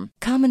Juvederm.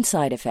 Common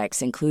side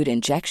effects include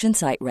injection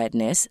site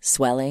redness,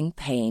 swelling,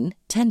 pain,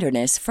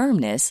 tenderness,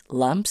 firmness,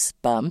 lumps,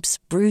 bumps,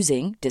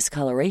 bruising,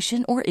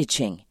 discoloration, or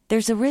itching.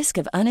 There's a risk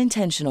of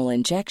unintentional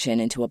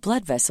injection into a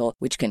blood vessel,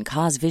 which can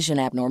cause vision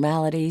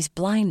abnormalities,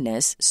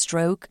 blindness,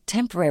 stroke,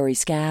 temporary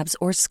scabs,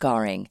 or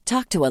scarring.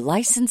 Talk to a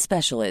licensed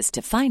specialist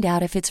to find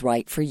out if it's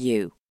right for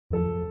you.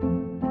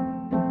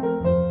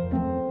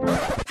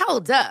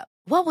 Hold up.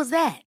 What was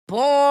that?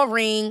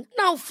 Boring.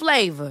 No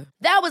flavor.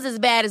 That was as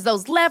bad as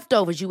those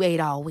leftovers you ate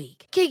all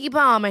week. Keke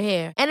Palmer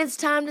here. And it's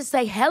time to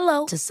say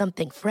hello to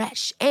something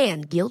fresh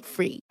and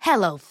guilt-free.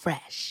 Hello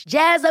Fresh.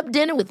 Jazz up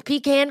dinner with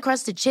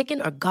pecan-crusted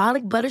chicken or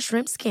garlic butter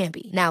shrimp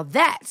scampi. Now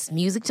that's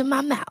music to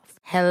my mouth.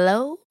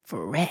 Hello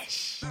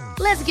Fresh.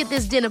 Let's get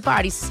this dinner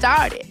party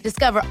started.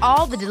 Discover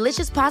all the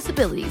delicious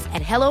possibilities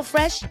at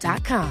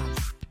HelloFresh.com.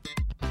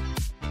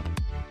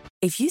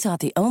 If you thought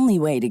the only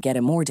way to get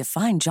a more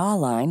defined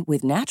jawline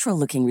with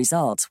natural-looking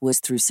results was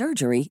through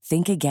surgery,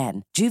 think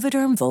again.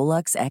 Juvederm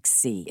Volux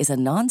XC is a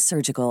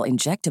non-surgical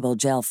injectable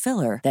gel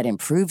filler that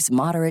improves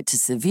moderate to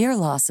severe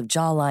loss of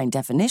jawline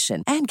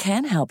definition and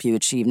can help you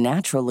achieve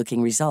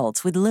natural-looking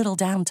results with little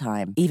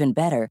downtime. Even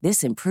better,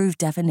 this improved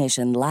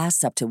definition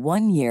lasts up to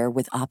 1 year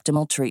with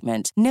optimal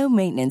treatment. No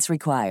maintenance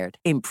required.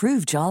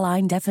 Improve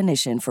jawline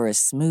definition for a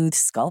smooth,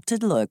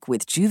 sculpted look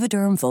with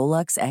Juvederm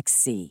Volux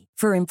XC.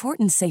 For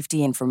important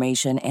safety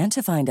information and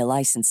to find a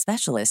licensed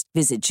specialist,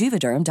 visit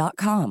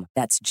Juvederm.com.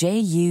 That's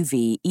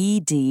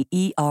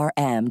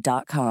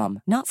JUVEDERM.com.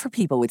 Not for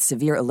people with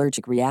severe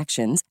allergic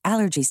reactions,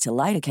 allergies to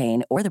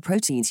lidocaine, or the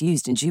proteins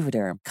used in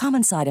Juvederm.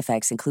 Common side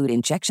effects include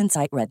injection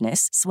site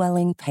redness,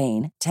 swelling,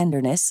 pain,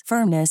 tenderness,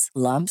 firmness,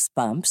 lumps,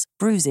 bumps,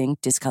 bruising,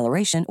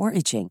 discoloration, or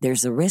itching.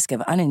 There's a risk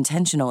of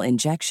unintentional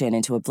injection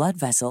into a blood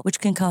vessel, which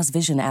can cause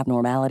vision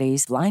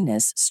abnormalities,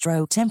 blindness,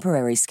 stroke,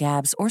 temporary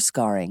scabs, or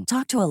scarring.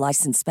 Talk to a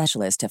licensed specialist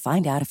to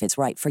find out if it's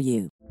right for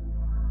you.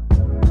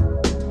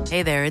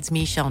 Hey there, it's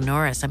Michelle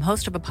Norris. I'm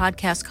host of a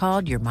podcast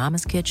called Your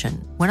Mama's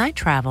Kitchen. When I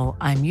travel,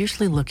 I'm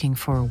usually looking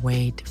for a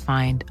way to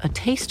find a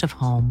taste of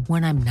home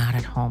when I'm not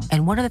at home.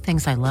 And one of the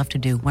things I love to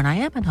do when I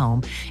am at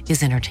home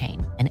is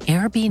entertain. And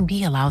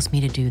Airbnb allows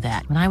me to do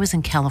that. When I was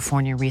in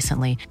California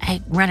recently,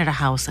 I rented a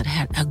house that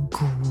had a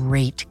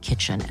great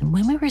kitchen. And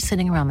when we were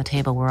sitting around the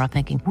table, we're all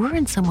thinking, we're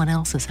in someone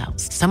else's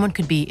house. Someone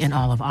could be in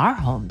all of our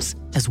homes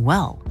as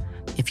well.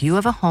 If you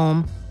have a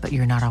home, but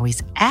you're not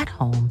always at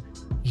home,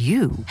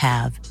 you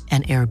have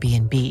an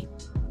Airbnb.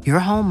 Your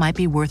home might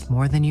be worth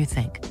more than you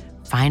think.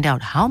 Find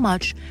out how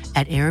much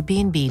at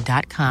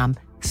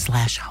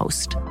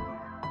airbnb.com/host.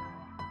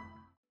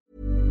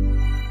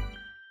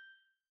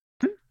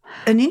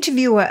 An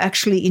interviewer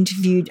actually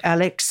interviewed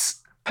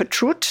Alex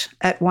Patrut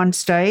at one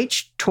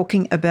stage,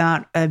 talking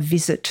about a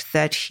visit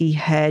that he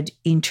had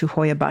into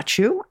Hoia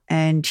Baciu,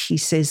 and he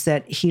says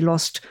that he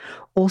lost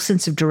all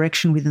sense of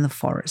direction within the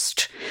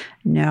forest.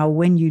 Now,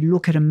 when you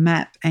look at a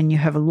map and you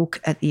have a look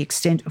at the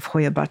extent of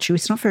Hoia Baciu,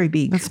 it's not very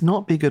big. It's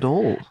not big at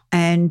all.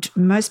 And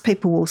most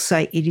people will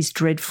say it is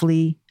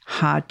dreadfully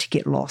hard to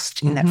get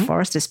lost in that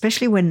forest,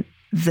 especially when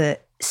the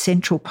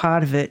central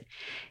part of it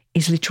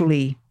is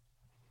literally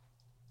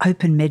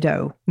open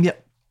meadow.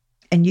 Yep.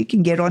 And you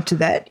can get onto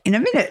that in a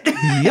minute.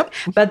 Yep.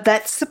 But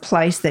that's the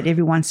place that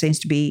everyone seems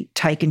to be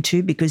taken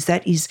to, because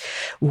that is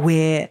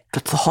where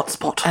that's the hot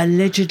spot.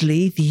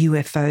 Allegedly the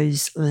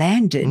UFOs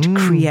landed,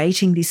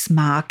 creating this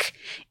mark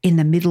in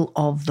the middle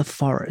of the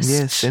forest.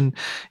 Yes, and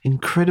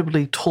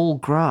incredibly tall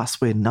grass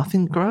where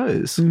nothing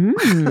grows.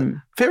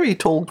 Very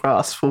tall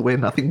grass for where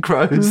nothing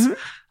grows.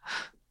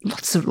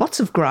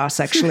 Lots of grass,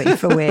 actually,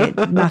 for where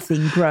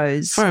nothing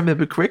grows. If I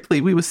remember correctly,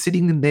 we were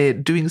sitting in there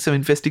doing some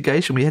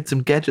investigation. We had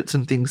some gadgets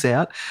and things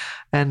out,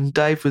 and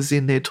Dave was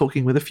in there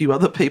talking with a few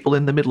other people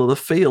in the middle of the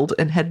field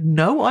and had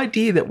no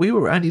idea that we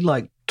were only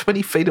like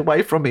 20 feet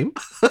away from him.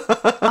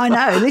 I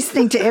know,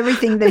 listening to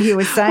everything that he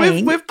was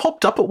saying. We've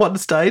popped up at one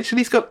stage and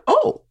he's got,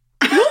 oh,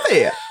 you're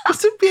there. I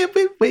said, yeah,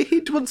 we're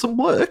here doing some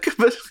work,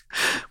 which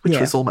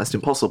was almost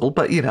impossible,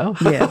 but you know.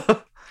 Yeah.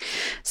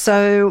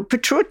 So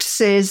Patrut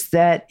says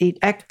that it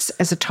acts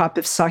as a type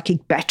of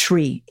psychic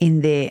battery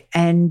in there,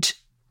 and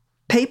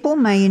people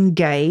may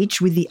engage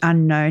with the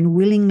unknown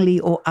willingly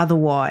or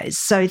otherwise.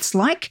 So it's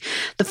like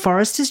the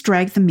forest has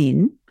dragged them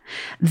in,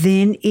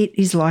 then it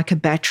is like a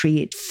battery.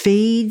 It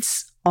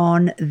feeds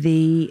on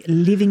the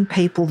living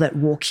people that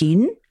walk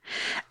in,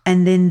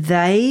 and then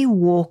they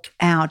walk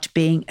out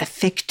being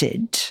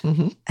affected,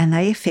 and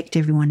they affect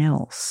everyone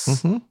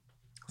else.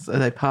 So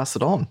they pass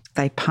it on.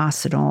 They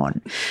pass it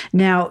on.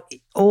 Now,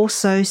 it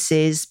also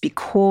says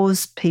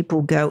because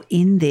people go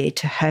in there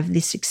to have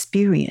this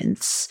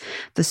experience,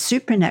 the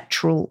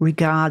supernatural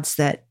regards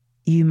that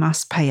you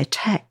must pay a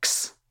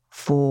tax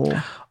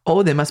for.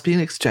 Oh, there must be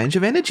an exchange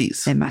of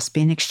energies. There must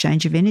be an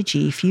exchange of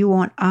energy. If you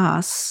want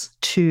us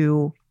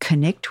to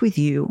connect with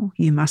you,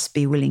 you must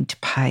be willing to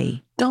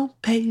pay. Don't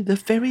pay the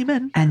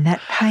ferryman. And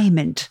that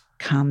payment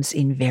comes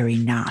in very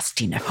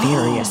nasty,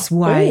 nefarious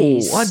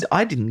ways. Oh,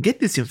 I didn't get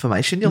this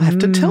information. You'll have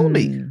to tell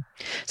me.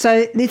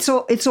 So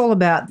it's all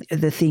about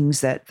the things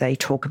that they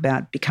talk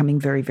about: becoming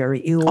very, very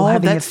ill,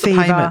 having that's a fever.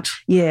 The payment.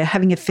 Yeah,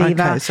 having a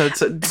fever. Okay, so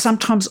it's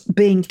sometimes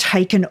being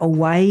taken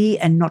away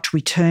and not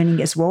returning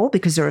as well,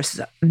 because there are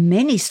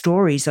many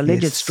stories,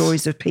 alleged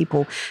stories of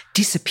people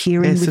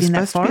disappearing within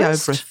that forest.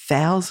 There's supposed to be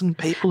over 1,000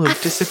 people who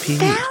have disappeared.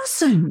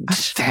 1,000?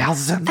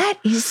 1,000? That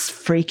is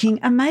freaking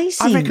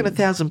amazing. I reckon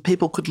 1,000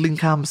 people could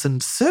link arms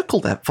and circle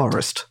that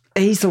forest.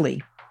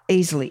 Easily.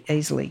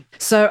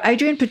 So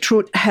Adrian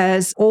Patrut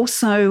has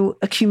also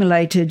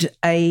accumulated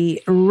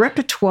a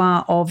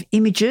repertoire of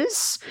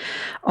images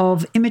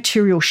of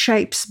immaterial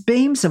shapes,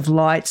 beams of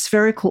light,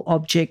 spherical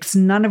objects,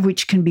 none of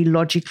which can be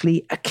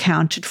logically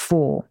accounted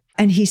for.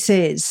 And he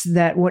says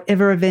that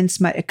whatever events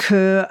may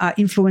occur are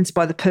influenced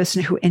by the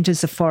person who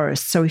enters the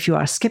forest. So if you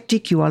are a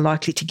skeptic, you are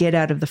likely to get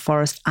out of the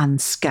forest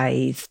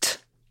unscathed.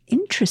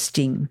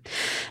 Interesting.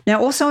 Now,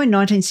 also in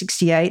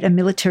 1968, a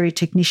military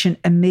technician,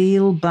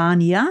 Emil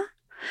Barnier,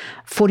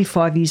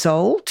 45 years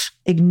old,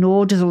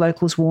 ignored the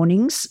locals'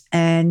 warnings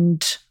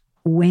and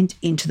went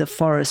into the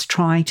forest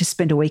trying to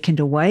spend a weekend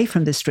away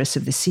from the stress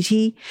of the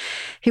city.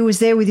 He was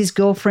there with his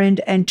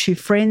girlfriend and two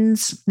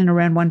friends, and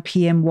around 1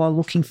 p.m. while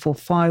looking for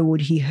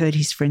firewood, he heard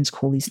his friends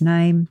call his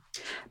name.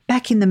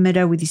 Back in the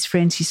meadow with his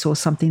friends, he saw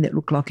something that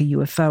looked like a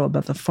UFO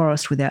above the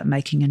forest without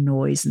making a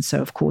noise. And so,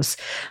 of course,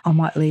 I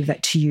might leave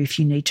that to you if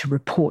you need to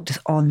report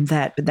on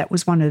that. But that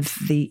was one of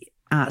the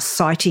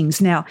sightings.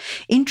 Now,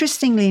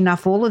 interestingly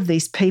enough, all of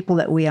these people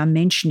that we are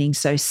mentioning,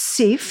 so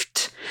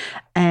Sift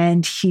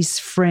and his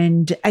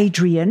friend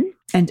Adrian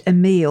and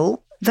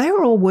Emil, they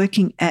were all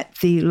working at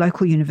the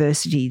local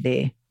university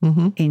there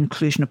in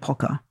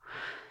Cluj-Napoca.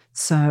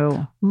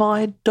 So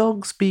my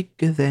dog's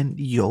bigger than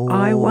your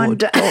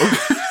dog.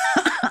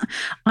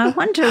 I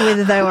wonder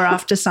whether they were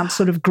after some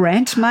sort of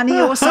grant money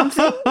or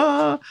something.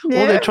 Or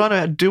they're trying to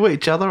outdo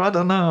each other. I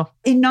don't know.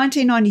 In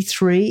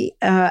 1993,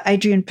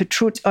 Adrian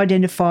Patrut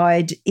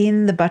identified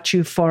in the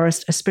Baciu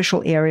forest a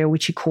special area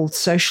which he called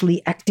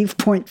Socially Active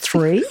Point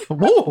 3.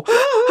 Whoa.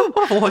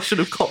 Oh, I should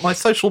have got my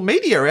social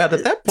media out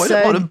at that point. So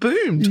it might have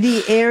boomed.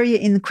 The area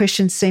in the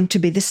question seemed to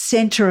be the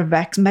centre of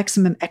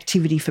maximum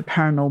activity for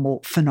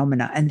paranormal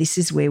phenomena. And this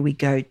is where we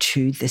go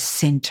to the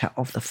centre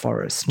of the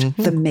forest,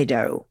 the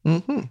meadow.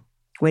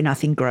 Where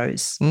nothing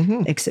grows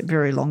except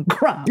very long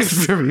grass.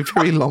 Very,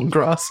 very long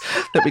grass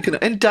that we can.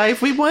 And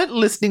Dave, we weren't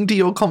listening to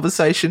your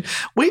conversation.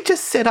 We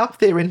just sat up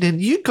there and then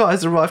you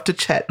guys arrived to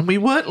chat and we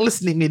weren't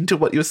listening into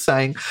what you were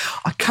saying.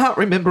 I can't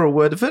remember a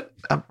word of it.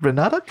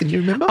 Renata, can you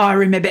remember? I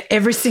remember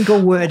every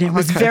single word. It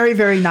was very,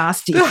 very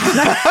nasty. No,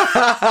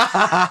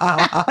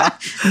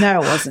 it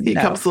wasn't. Here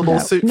comes the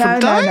lawsuit from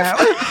Dave.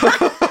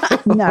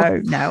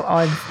 No. No.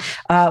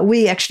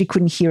 We actually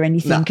couldn't hear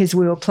anything because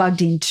we were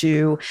plugged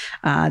into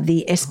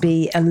the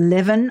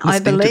SB11, I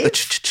believe.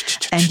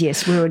 And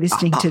yes, we were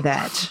listening to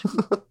that,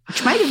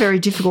 which made it very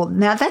difficult.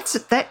 Now,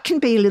 that can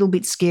be a little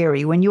bit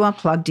scary when you are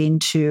plugged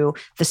into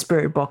the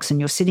spirit box and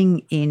you're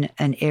sitting in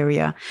an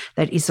area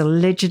that is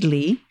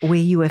allegedly where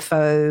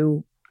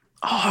UFO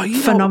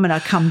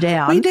phenomena come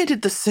down. We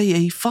needed the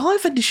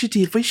CE5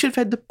 initiative. We should have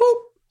had the boop,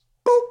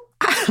 boop,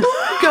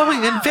 boop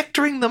going and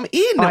vectoring them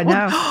in. I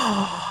know.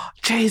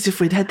 Geez, if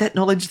we'd had that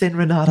knowledge then,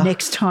 Renata.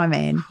 Next time,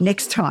 Anne.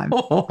 Next time.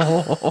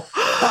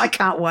 I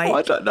can't wait.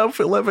 I don't know if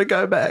we'll ever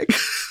go back.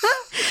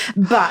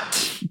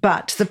 But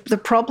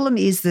the problem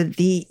is that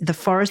the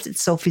forest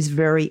itself is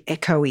very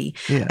echoey.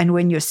 Yeah. And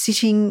when you're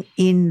sitting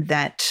in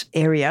that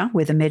area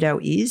where the meadow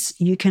is,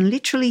 you can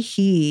literally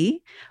hear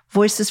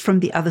voices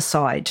from the other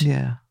side.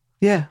 Yeah.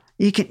 Yeah.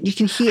 You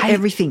can hear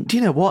everything. Do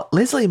you know what?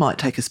 Leslie might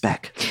take us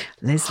back.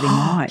 Leslie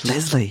might.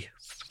 Leslie,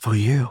 for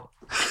you.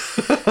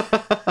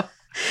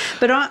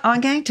 But I'm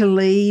going to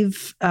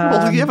leave.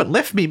 Well, you haven't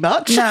left me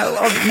much.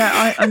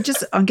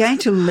 I'm going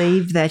to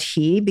leave that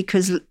here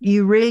because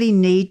you really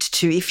need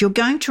to. If you're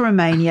going to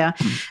Romania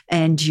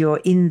and you're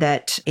in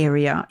that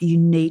area, you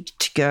need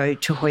to go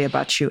to Hoia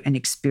Baciu and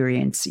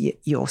experience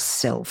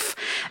yourself.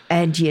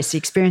 And yes,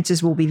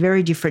 experiences will be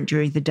very different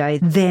during the day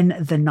than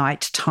the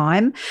night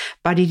time,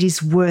 but it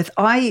is worth.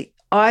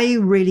 I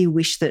really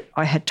wish that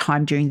I had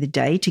time during the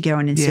day to go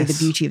in and see the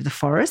beauty of the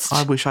forest.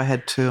 I wish I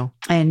had too.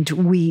 And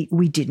we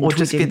didn't. Or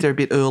just get there a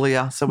bit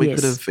earlier so we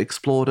could have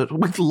explored it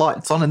with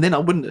lights on, and then I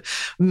wouldn't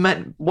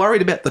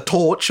worried about the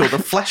torch or the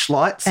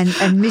flashlights.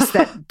 and miss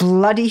that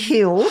bloody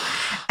hill.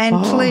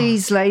 And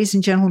please, ladies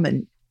and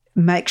gentlemen,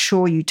 make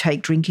sure you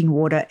take drinking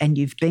water and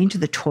you've been to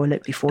the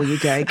toilet before you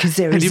go because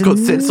there is you've got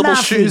sensible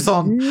shoes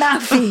on.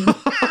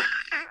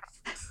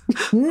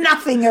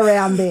 Nothing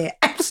around there.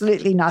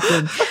 Absolutely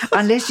nothing.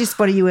 Unless you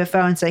spot a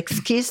UFO and say,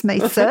 "Excuse me,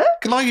 sir.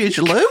 Can I use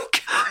your loo?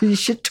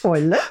 Use your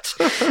toilet."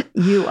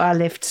 You are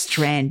left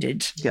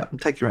stranded. Yeah, and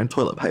take your own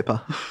toilet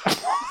paper.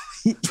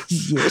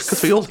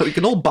 Yes. Because we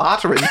can all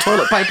barter in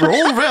toilet paper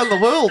all around the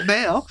world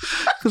now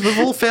because we've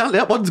all found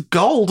out what's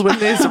gold when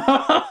there's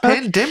a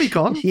pandemic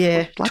on.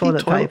 Yeah,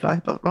 toilet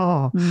paper.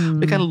 Oh,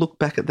 we're going to look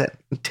back at that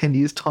in 10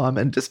 years' time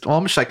and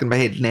I'm shaking my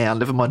head now,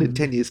 never mind in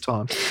 10 years'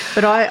 time.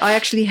 But I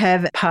actually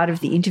have part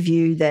of the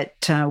interview that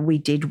we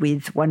did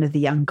with one of the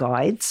young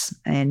guides,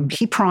 and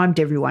he primed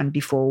everyone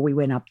before we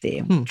went up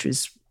there, which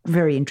was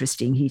very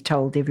interesting. He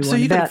told everyone So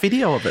you got a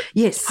video of it?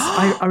 Yes,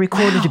 I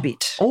recorded a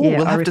bit. Oh,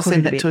 we'll have to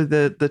send that to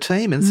the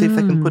team and see if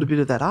they can put a bit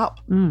of that up.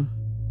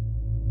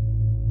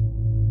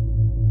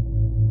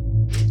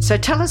 So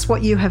tell us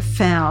what you have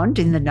found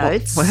in the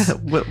notes.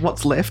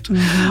 What's left?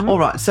 Mm-hmm. All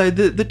right. So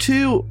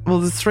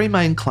there's three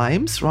main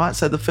claims, right?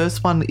 So the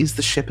first one is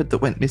the shepherd that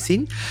went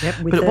missing. Yep.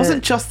 But it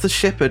wasn't just the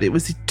shepherd. It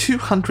was the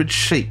 200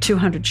 sheep.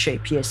 200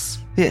 sheep, yes.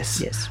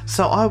 Yes.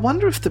 So I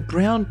wonder if the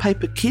brown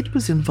paper kid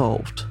was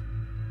involved.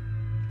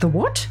 The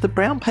what? The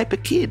brown paper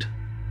kid.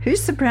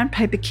 Who's the brown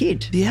paper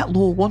kid? The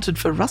outlaw wanted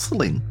for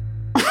rustling.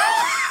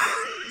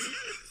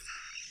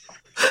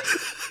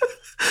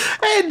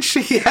 And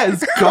she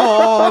has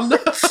gone.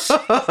 But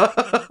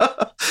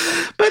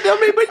I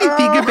mean, when you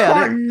think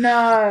about it,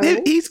 no,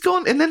 he's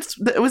gone, and then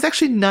it was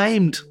actually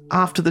named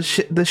after the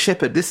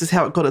shepherd. This is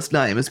how it got its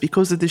name. It's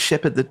because of this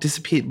shepherd that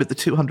disappeared with the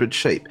 200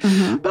 sheep.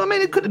 Mm-hmm. But I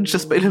mean, it could have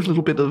just been a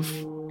little bit of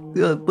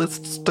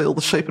let's steal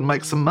the sheep and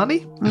make some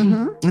money.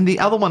 Mm-hmm. And the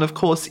other one, of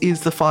course, is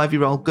the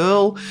 5-year-old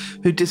girl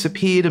who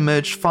disappeared,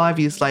 emerged 5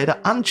 years later,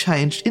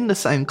 unchanged, in the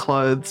same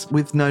clothes,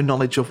 with no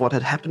knowledge of what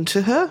had happened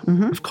to her.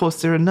 Mm-hmm. Of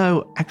course, there are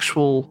no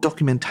actual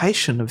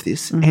documentation of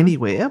this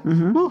anywhere.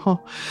 Mm-hmm.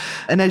 Oh.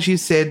 And as you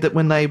said, that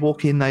when they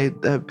walk in,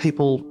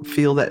 people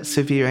feel that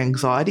severe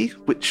anxiety,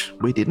 which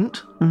we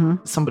didn't. Mm-hmm.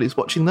 Somebody's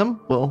watching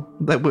them. Well,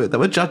 they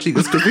were judging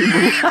us because we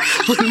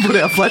wouldn't put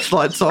our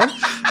flashlights on.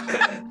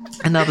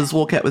 And others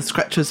walk out with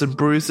scratches and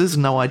bruises,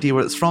 no idea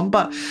where it's from.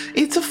 But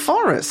it's a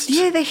forest.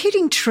 Yeah, they're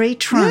hitting tree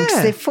trunks.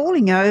 Yeah. They're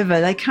falling over.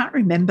 They can't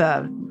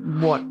remember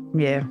what,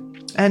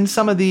 And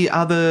some of the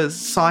other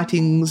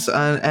sightings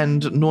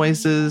and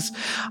noises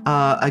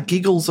are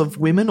giggles of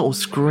women or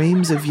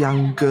screams of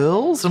young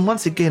girls. And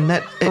once again,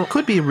 it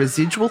could be a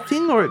residual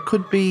thing, or it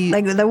could be...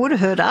 They would have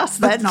heard us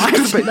that night. It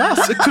could have been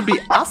us. It could be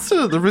us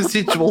who are the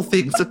residual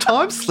things, a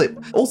time slip.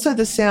 Also,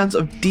 the sounds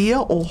of deer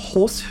or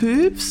horse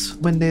hooves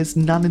when there's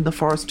none in the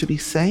forest to be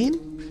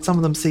seen. Some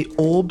of them see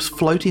orbs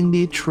floating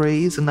near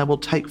trees and they will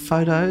take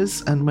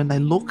photos, and when they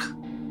look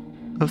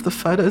of the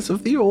photos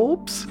of the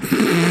orbs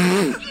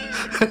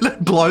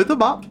and blow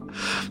them up,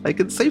 they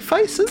can see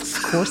faces.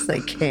 Of course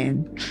they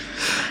can.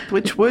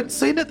 Which weren't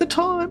seen at the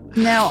time.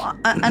 Now,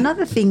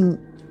 another thing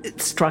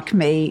that struck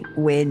me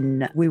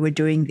when we were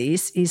doing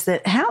this is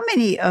that how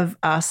many of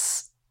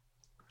us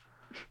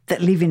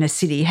that live in a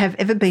city have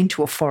ever been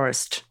to a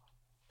forest?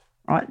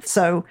 Right,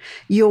 so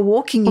you're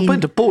walking in. I've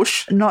been to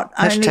bush.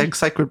 Hashtag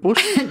sacred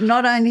bush.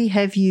 Not only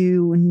have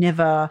you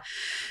never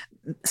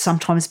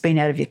sometimes been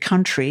out of your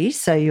country,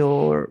 so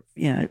you're,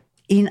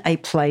 in a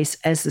place,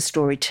 as the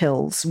story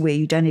tells, where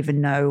you don't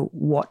even know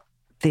what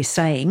they're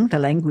saying, the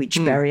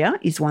language barrier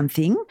is one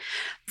thing.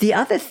 The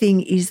other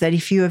thing is that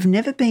if you have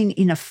never been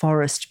in a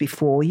forest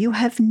before, you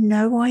have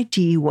no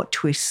idea what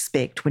to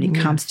expect when it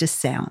comes to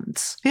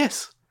sounds.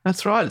 Yes,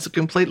 that's right. It's a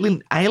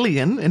completely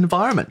alien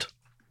environment.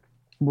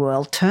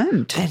 Well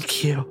termed.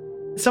 Thank you.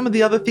 Some of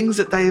the other things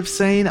that they have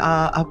seen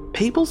are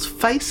people's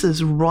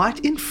faces right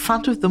in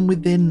front of them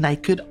with their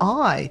naked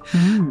eye.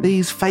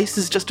 These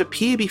faces just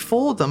appear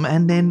before them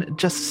and then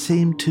just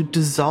seem to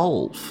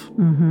dissolve.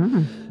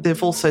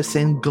 They've also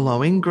seen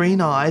glowing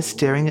green eyes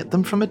staring at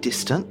them from a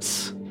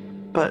distance.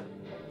 But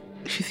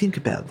if you think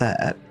about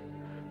that,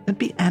 it'd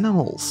be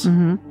animals.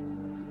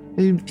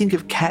 You think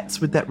of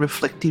cats with that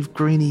reflective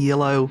greeny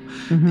yellow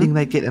thing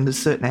they get at a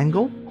certain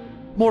angle.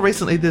 More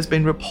recently, there's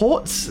been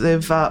reports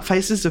of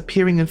faces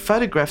appearing in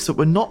photographs that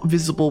were not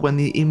visible when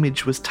the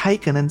image was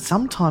taken, and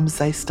sometimes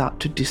they start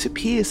to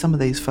disappear, some of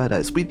these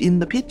photos, within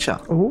the picture.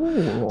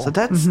 Oh, so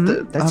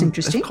that's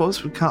interesting. Of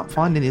course, we can't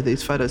find any of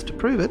these photos to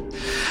prove it.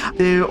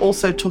 They're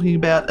also talking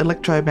about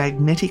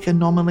electromagnetic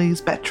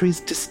anomalies, batteries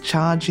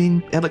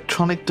discharging,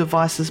 electronic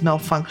devices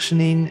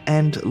malfunctioning,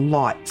 and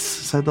lights.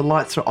 So the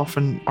lights are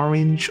often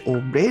orange or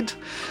red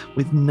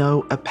with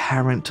no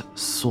apparent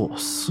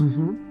source.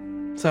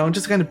 So I'm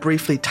just going to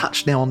briefly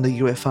touch now on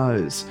the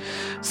UFOs.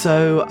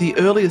 So the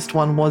earliest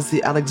one was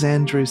the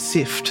Alexandru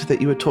Sift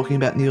that you were talking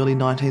about in the early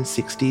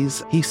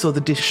 1960s. He saw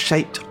the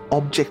dish-shaped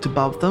object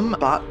above them,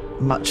 but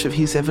much of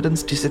his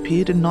evidence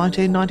disappeared in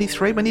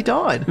 1993 when he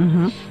died.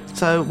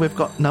 So we've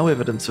got no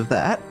evidence of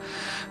that.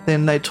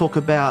 Then they talk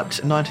about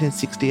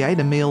 1968,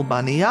 Emil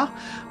Barnier,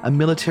 a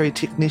military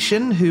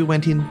technician who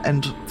went in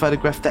and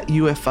photographed that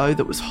UFO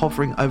that was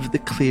hovering over the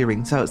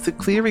clearing. So it's the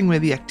clearing where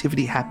the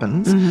activity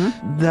happens.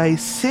 They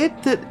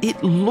said that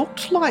it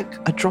looked like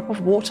a drop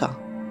of water.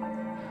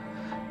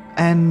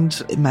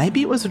 And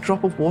maybe it was a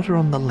drop of water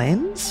on the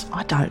lens.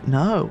 I don't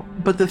know.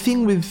 But the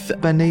thing with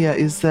Barnier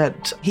is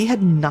that he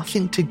had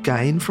nothing to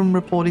gain from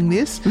reporting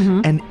this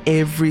and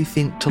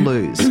everything to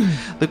lose.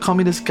 The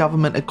communist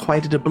government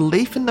equated a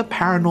belief in the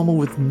paranormal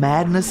with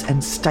madness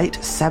and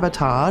state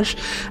sabotage,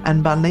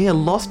 and Barnier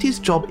lost his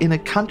job in a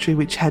country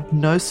which had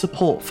no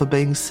support for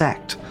being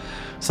sacked.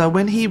 So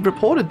when he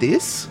reported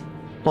this,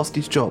 lost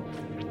his job.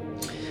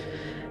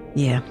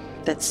 Yeah,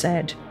 that's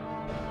sad.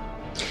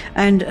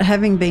 And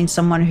having been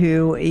someone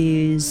who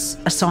is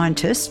a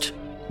scientist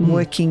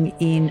working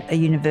in a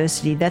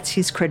university, that's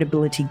his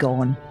credibility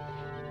gone.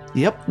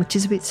 Yep. Which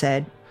is a bit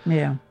sad.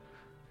 Yeah.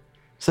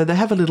 So they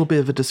have a little bit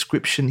of a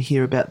description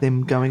here about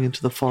them going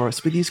into the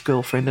forest with his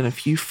girlfriend and a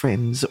few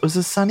friends. It was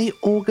a sunny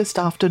August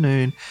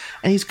afternoon,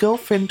 and his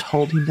girlfriend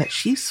told him that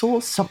she saw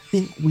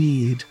something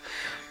weird.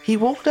 He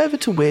walked over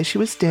to where she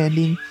was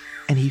standing,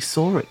 and he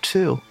saw it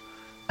too.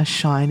 A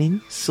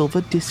shining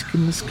silver disc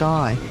in the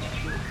sky.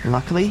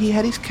 Luckily, he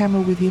had his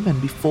camera with him,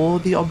 and before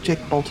the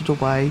object bolted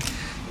away,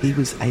 he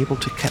was able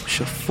to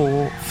capture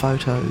 4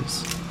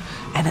 photos.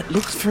 And it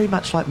looks very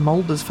much like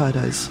Mulder's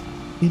photos,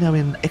 you know,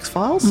 in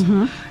X-Files.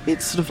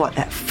 It's sort of like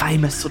that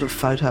famous sort of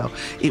photo.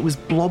 It was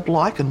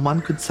blob-like, and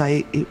one could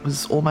say it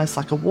was almost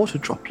like a water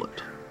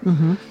droplet.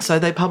 So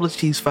they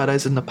published his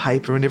photos in the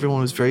paper, and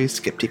everyone was very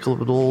sceptical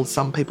of it all.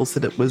 Some people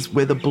said it was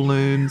weather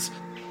balloons,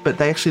 but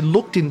they actually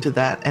looked into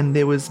that, and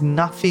there was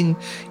nothing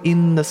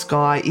in the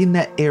sky in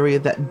that area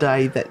that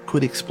day that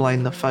could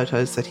explain the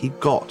photos that he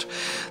got.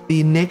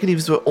 The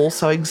negatives were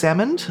also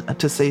examined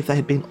to see if they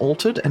had been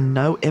altered, and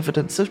no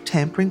evidence of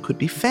tampering could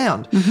be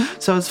found.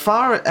 So as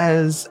far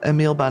as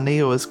Emil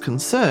Barnier was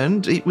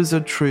concerned, it was a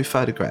true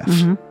photograph.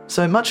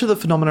 So much of the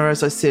phenomena,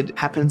 as I said,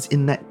 happens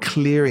in that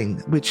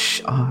clearing,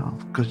 which, oh,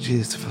 God,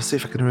 geez, if I see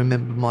if I can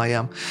remember my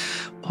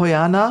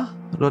Hoyana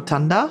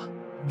Rotunda.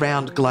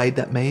 Round glade,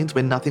 that means,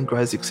 where nothing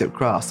grows except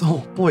grass. Oh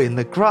boy, and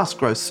the grass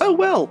grows so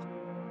well.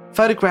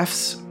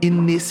 Photographs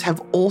in this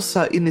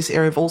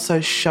area have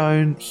also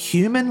shown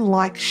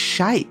human-like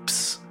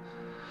shapes.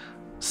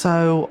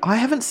 So I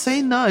haven't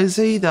seen those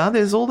either.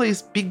 There's all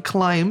these big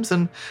claims,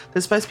 and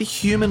there's supposed to be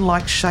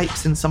human-like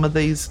shapes in some of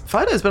these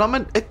photos, but I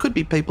mean, it could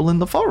be people in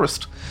the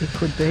forest. It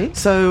could be.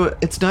 So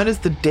it's known as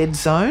the dead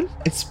zone.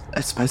 It's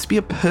supposed to be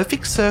a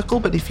perfect circle,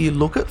 but if you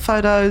look at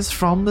photos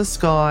from the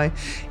sky,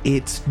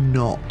 it's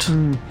not.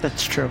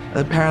 That's true.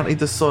 Apparently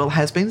the soil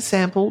has been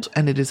sampled,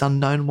 and it is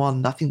unknown why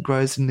nothing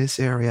grows in this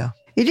area.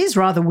 It is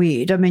rather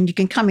weird. I mean, you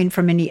can come in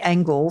from any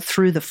angle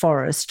through the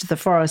forest. The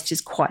forest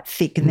is quite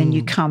thick, and then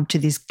you come to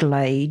this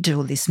glade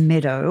or this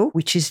meadow,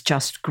 which is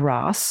just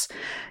grass.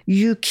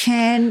 You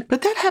can...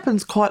 But that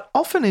happens quite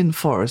often in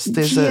forests.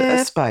 There's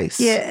a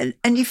space. Yeah,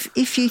 and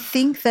if you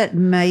think that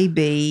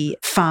maybe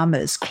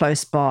farmers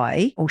close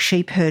by or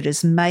sheep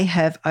herders may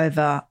have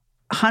over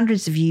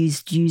hundreds of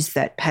years used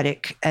that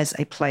paddock as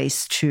a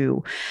place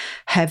to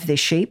have their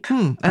sheep.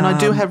 And I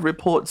do have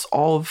reports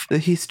of the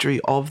history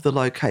of the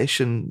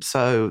location,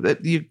 so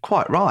that you're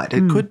quite right.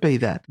 It could be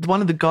that. One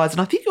of the guides,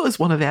 and I think it was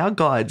one of our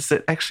guides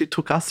that actually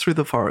took us through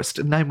the forest,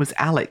 his name was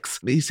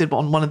Alex. He said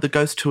on one of the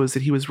ghost tours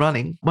that he was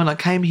running, when I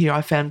came here,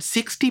 I found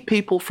 60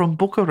 people from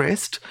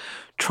Bucharest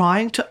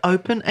trying to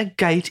open a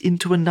gate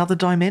into another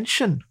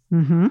dimension.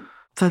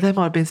 So they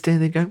might have been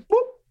standing there going,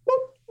 whoop,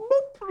 whoop,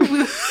 whoop.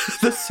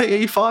 the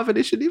CE5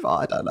 initiative?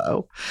 I don't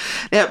know.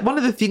 Now, one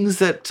of the things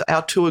that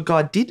our tour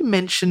guide did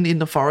mention in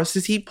the forest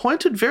is he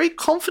pointed very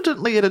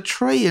confidently at a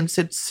tree and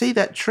said, see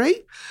that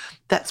tree?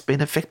 That's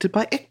been affected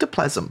by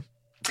ectoplasm.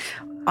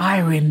 I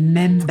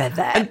remember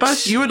that. And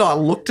both you and I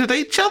looked at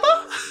each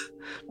other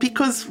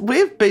because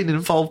we've been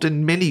involved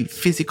in many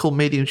physical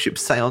mediumship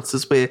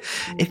seances where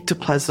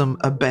ectoplasm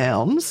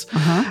abounds.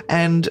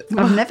 And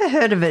I've never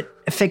heard of it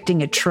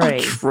affecting a tree.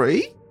 A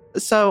tree?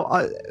 So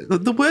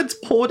the words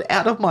poured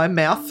out of my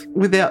mouth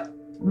without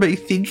me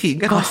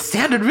thinking, and I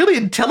sounded really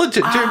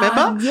intelligent. Do you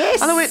remember?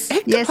 Yes. And I went,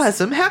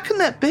 ectoplasm, how can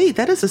that be?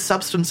 That is a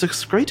substance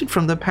excreted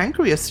from the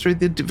pancreas through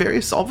the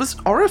various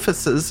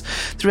orifices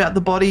throughout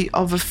the body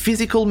of a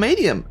physical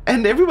medium.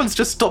 And everyone's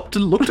just stopped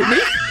and looked at me.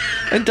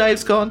 And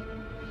Dave's gone,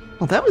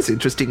 well, that was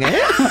interesting, eh?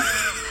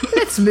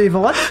 Let's move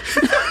on.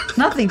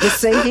 Nothing to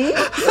see here.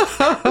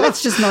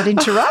 Let's just not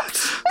interrupt.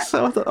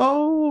 So I thought,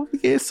 oh,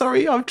 yeah,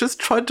 sorry, I've just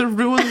tried to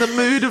ruin the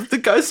mood of the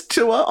ghost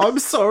tour. I'm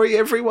sorry,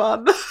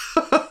 everyone.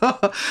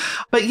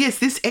 But yes,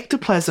 this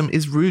ectoplasm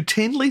is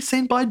routinely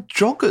seen by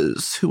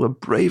joggers who are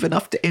brave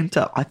enough to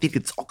enter. I think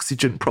it's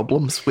oxygen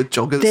problems with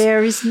joggers.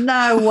 There is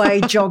no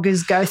way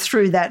joggers go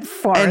through that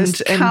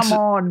forest. Come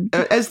on.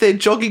 As they're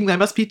jogging, they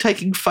must be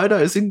taking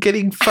photos and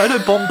getting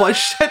photobombed by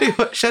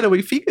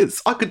shadowy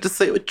figures. I could just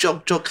see it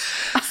jog.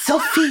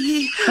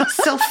 Selfie,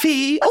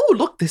 selfie. Oh,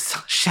 look, there's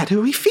a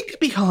shadowy figure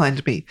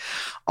behind me.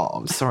 Oh,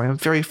 I'm sorry, I'm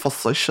very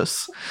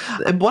facetious.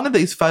 And one of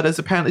these photos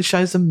apparently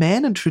shows a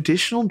man in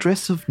traditional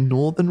dress of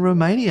northern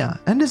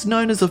Romania and is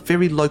known as a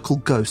very local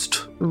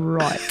ghost.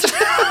 Right.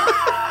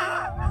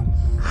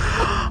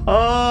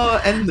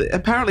 Oh, and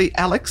apparently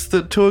Alex,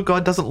 the tour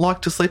guide, doesn't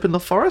like to sleep in the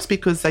forest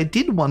because they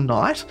did one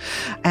night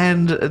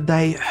and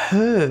they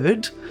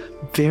heard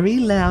very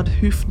loud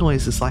hoof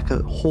noises like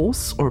a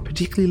horse or a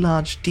particularly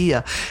large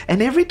deer.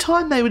 And every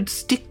time they would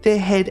stick their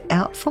head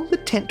out from the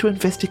tent to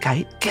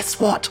investigate, guess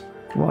what?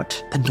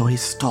 What? The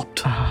noise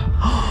stopped.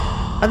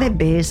 Are there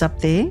bears up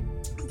there?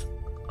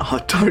 I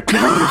don't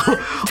know.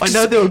 I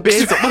know there were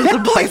bears at one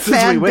of the places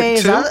we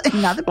went to.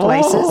 In other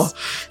places.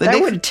 They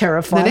would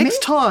terrify me. The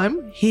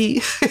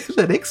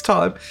next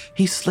time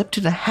he slept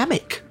in a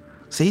hammock.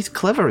 See, he's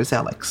clever as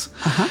Alex.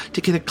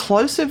 To get a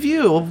closer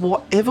view of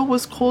whatever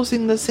was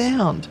causing the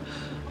sound.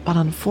 But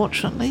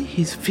unfortunately,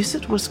 his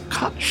visit was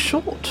cut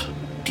short.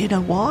 Do you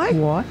know why?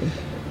 Why?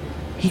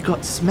 He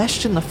got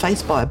smashed in the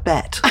face by a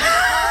bat.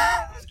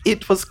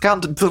 It was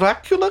Count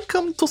Dracula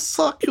come to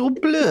suck your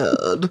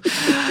blood.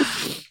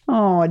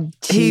 Oh,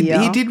 dear.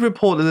 He did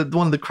report that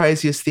one of the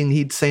craziest things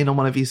he'd seen on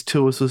one of his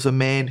tours was a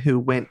man who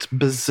went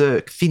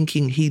berserk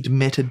thinking he'd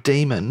met a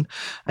demon,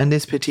 and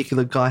this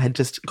particular guy had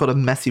just got a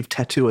massive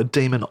tattoo, a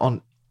demon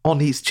on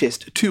his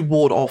chest to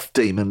ward off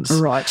demons.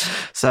 Right.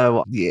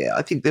 So, yeah,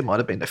 I think there might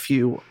have been a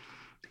few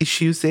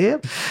issues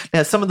there.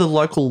 Now, some of the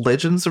local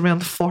legends around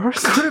the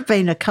forest. Could have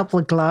been a couple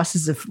of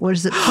glasses of, what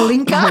is it,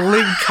 Palinka?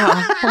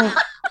 Palinka.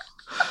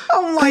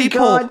 Oh, my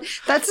God.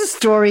 That's a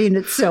story in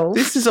itself.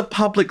 This is a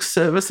public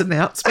service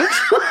announcement.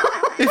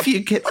 If you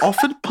get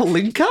offered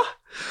Palinka,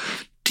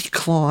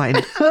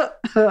 decline.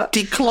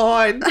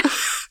 Decline.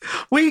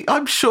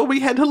 I'm sure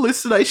we had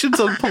hallucinations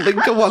on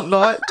Palinka one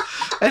night,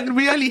 and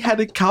we only had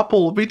a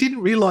couple. We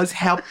didn't realise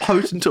how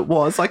potent it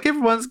was. Like,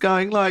 everyone's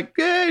going like,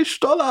 yeah,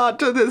 Stoller,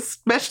 to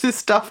smash this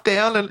stuff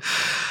down, and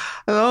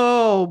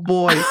oh,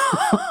 boy.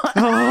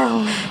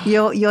 Oh.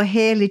 Your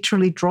hair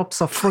literally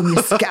drops off from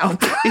your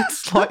scalp.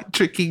 It's like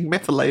drinking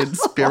methylated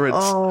spirits.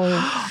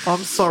 Oh.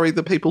 I'm sorry,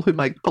 the people who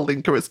make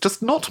Palinka. It's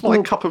just not my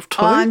cup of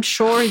tea. I'm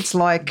sure it's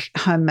like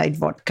homemade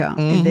vodka.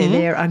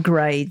 There are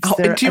grades.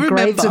 There are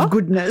grades of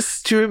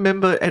goodness. Do you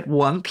remember at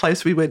one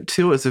place we went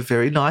to? It was a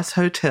very nice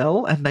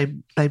hotel,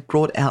 and they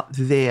brought out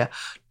their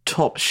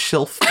top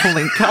shelf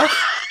Palinka,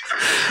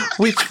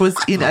 which was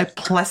in a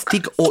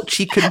plastic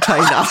orchie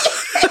container.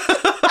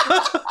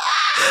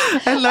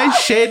 And they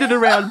shared it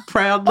around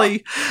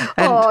proudly.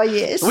 And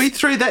yes. We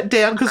threw that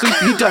down because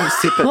you don't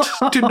sip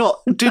it.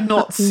 Do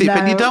not sip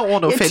it. You don't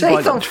want to offend your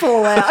teeth will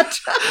fall out.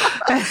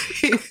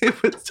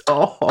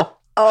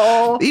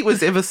 It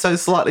was ever so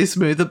slightly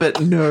smoother, but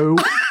no.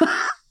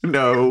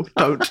 No,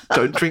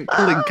 don't drink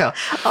Palinka.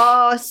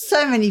 Oh,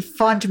 so many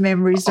fond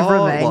memories of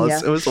Romania.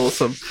 It was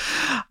awesome.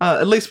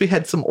 At least we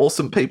had some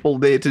awesome people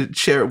there to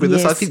share it with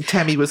us. I think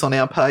Tammy was on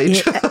our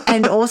page. Yeah.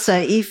 And also,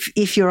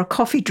 if you're a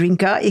coffee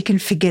drinker, you can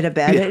forget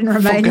about it in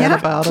Romania.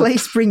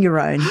 Please bring your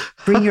own.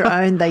 Bring your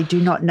own. They do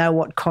not know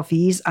what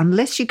coffee is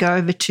unless you go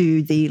over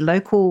to the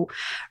local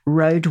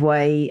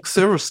roadway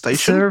service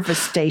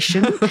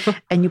station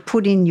and you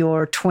put in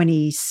your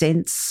 20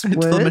 cents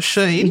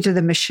into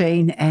the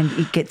machine, and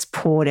it gets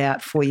poured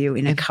out for you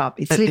in a cup.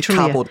 It's literally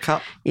a cardboard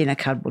cup. In a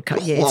cardboard cup.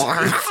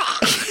 Yeah,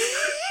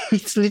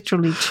 it's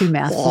literally 2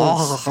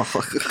 mouthfuls.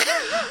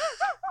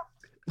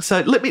 So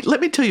let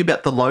me tell you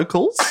about the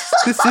locals.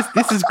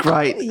 This is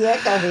great.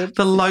 Yeah, go ahead.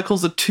 The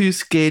locals are too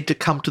scared to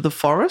come to the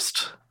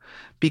forest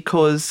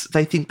because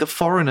they think the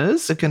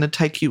foreigners are going to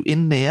take you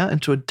in there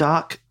into a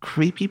dark,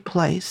 creepy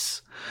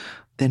place,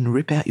 then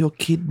rip out your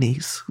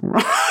kidneys.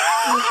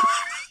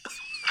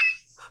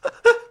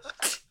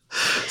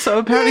 So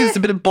apparently there's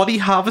a bit of body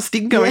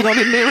harvesting going on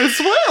in there as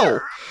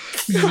well.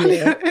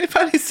 Yeah. If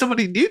only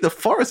somebody knew the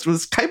forest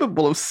was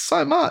capable of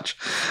so much.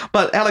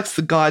 But Alex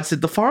the guide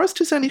said the forest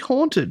is only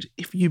haunted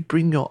if you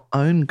bring your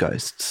own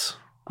ghosts.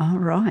 All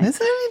right.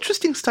 That's an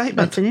interesting statement.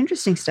 That's an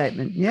interesting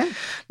statement, yeah.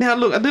 Now,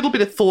 look, a little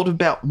bit of thought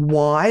about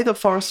why the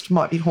forest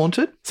might be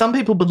haunted. Some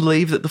people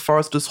believe that the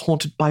forest was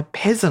haunted by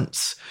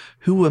peasants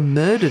who were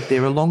murdered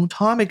there a long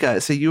time ago.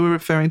 So you were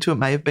referring to it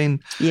may have been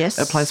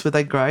a place where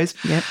they grazed.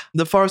 Yep.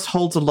 The forest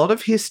holds a lot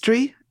of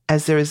history,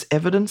 as there is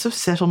evidence of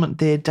settlement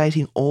there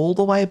dating all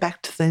the way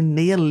back to the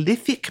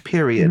Neolithic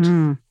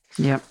period.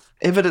 Yep.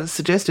 Evidence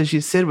suggests, as you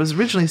said, was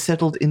originally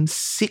settled in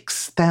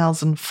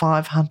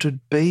 6,500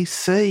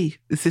 BC.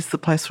 Is this the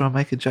place where I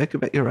make a joke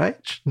about your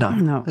age?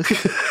 No.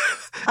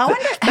 I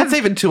wonder, That's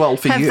even too old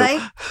for you. Have they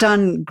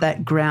done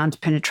that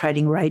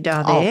ground-penetrating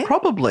radar there? Oh,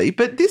 probably.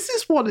 But this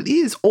is what it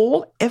is.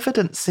 All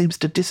evidence seems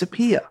to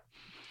disappear.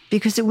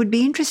 Because it would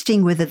be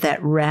interesting whether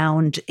that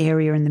round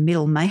area in the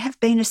middle may have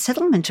been a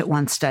settlement at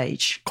one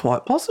stage.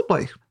 Quite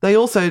possibly. They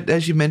also,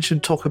 as you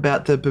mentioned, talk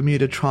about the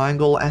Bermuda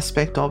Triangle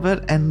aspect of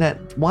it, and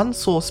that one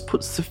source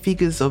puts the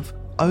figures of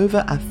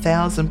over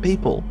 1,000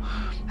 people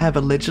have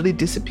allegedly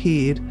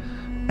disappeared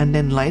and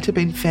then later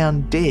been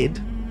found dead,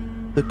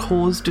 the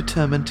cause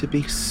determined to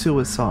be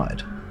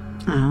suicide.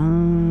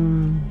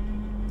 Oh.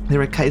 There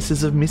are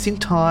cases of missing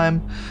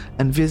time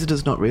and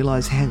visitors not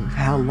realising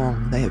how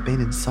long they have been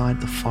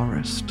inside the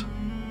forest.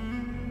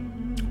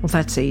 Well,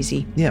 that's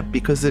easy. Yeah,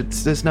 because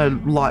there's no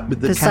light with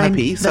the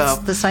canopy.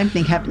 The same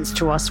thing happens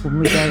to us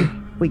when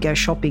we go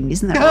shopping,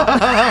 isn't that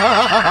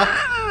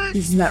right?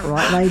 Isn't that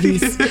right,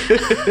 ladies?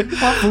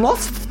 I've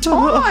lost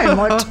time.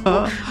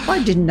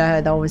 I didn't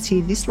know I was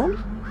here this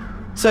long.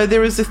 So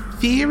there is a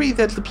theory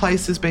that the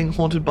place is being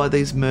haunted by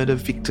these murder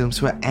victims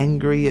who are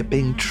angry at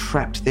being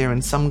trapped there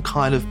in some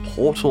kind of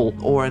portal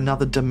or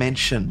another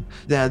dimension.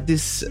 Now,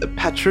 this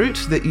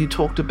Patrut that you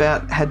talked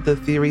about had the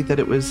theory that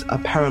it was a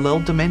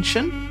parallel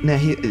dimension. Now,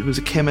 he was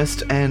a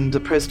chemist and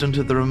the president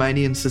of the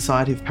Romanian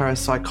Society of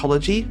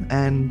Parapsychology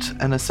and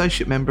an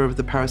associate member of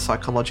the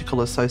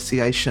Parapsychological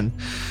Association.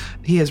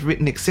 He has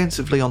written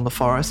extensively on the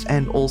forest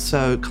and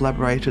also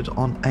collaborated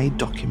on a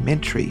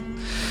documentary.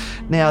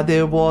 Now,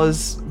 there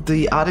was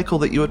the article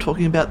that you were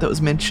talking about that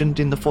was mentioned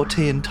in the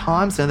Fortean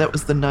Times. Now, that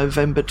was the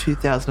November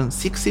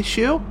 2006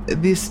 issue.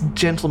 This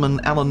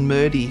gentleman, Alan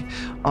Murdy,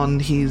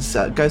 on his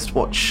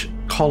Ghostwatch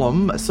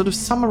column, sort of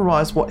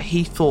summarised what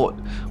he thought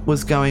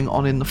was going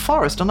on in the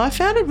forest. And I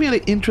found it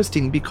really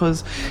interesting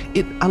because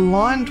it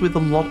aligned with a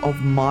lot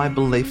of my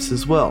beliefs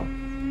as well.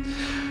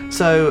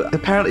 So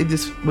apparently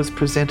this was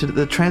presented at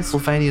the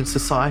Transylvanian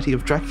Society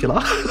of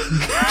Dracula,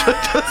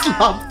 I just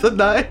love the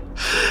name,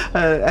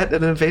 at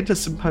an event, a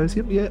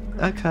symposium. Yeah,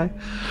 okay.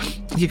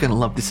 You're going to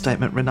love this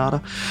statement,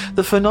 Renata.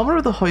 The phenomena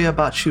of the Hoia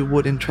Baciu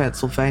Wood in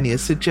Transylvania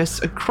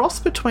suggests a cross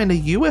between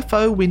a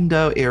UFO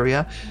window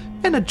area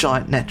and a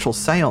giant natural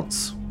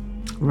seance.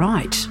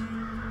 Right.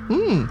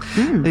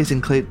 These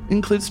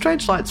include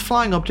strange lights,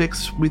 flying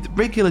objects with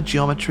regular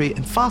geometry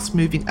and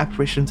fast-moving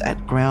apparitions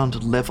at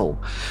ground level.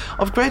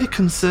 Of greater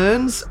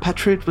concerns,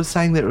 Patrut was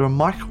saying that there are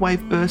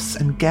microwave bursts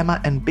and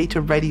gamma and beta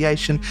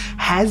radiation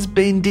has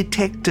been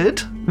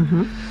detected.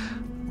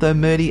 Though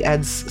Murdy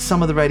adds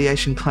some of the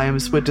radiation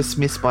claims were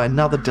dismissed by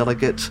another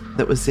delegate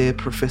that was there,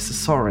 Professor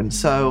Soren.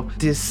 So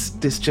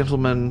this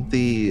gentleman,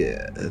 the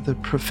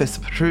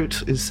Professor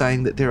Patrut, is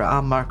saying that there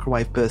are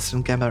microwave bursts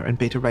and gamma and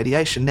beta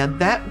radiation. Now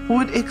that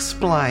would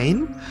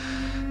explain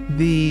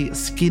the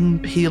skin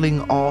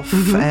peeling off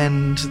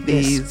and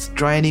the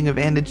draining of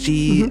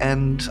energy,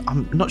 and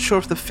I'm not sure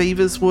if the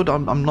fevers would.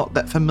 I'm not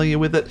that familiar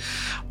with it,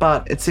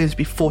 but it seems to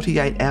be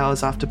 48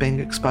 hours after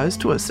being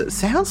exposed to it. So it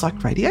sounds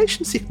like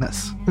radiation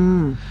sickness.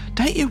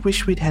 Don't you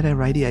wish we'd had our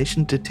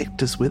radiation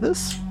detectors with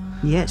us?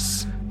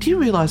 Yes. Do you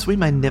realise we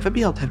may never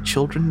be able to have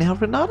children now,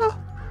 Renata?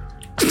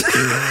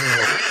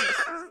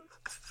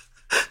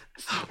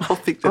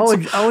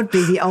 I would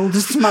be the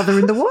oldest mother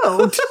in the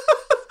world.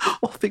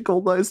 I think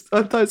all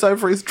those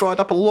ovaries dried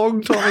up a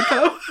long time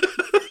ago.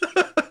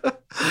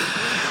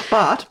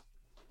 But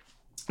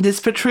this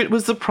Patrut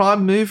was the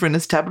prime mover in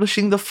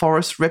establishing the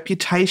forest's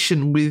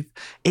reputation with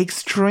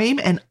extreme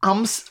and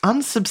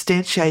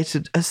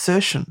unsubstantiated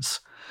assertions.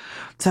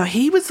 So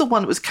he was the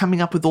one that was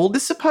coming up with all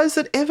this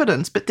supposed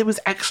evidence, but there was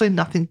actually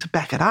nothing to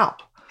back it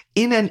up.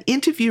 In an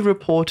interview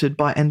reported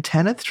by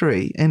Antena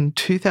 3 in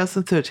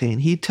 2013,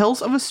 he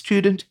tells of a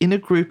student in a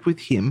group with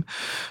him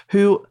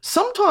who,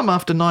 sometime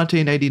after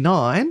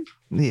 1989,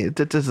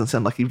 that doesn't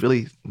sound like he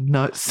really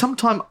knows,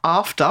 sometime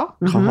after,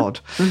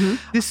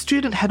 this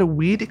student had a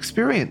weird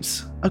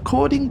experience.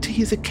 According to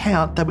his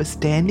account, they were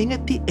standing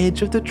at the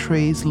edge of the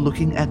trees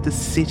looking at the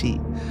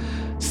city.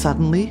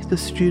 Suddenly, the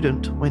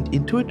student went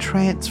into a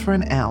trance for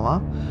an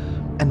hour,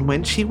 and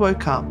when she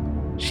woke up,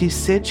 she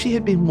said she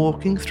had been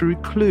walking through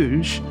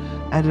Cluj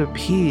and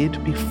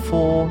appeared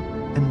before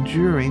and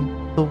during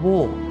the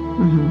war.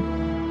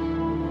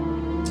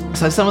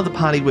 So some of the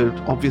party were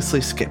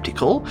obviously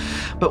sceptical,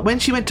 but when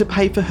she went to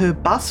pay for her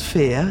bus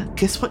fare,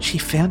 guess what she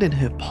found in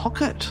her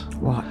pocket?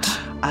 What?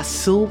 a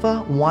silver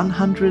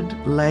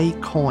 100 lei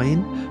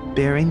coin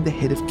bearing the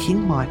head of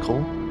King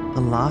Michael,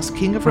 the last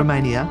king of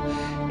Romania,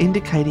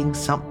 indicating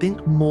something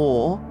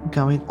more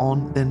going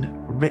on than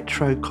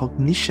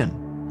retrocognition.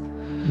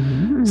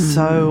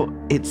 So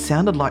it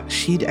sounded like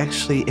she'd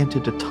actually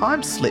entered a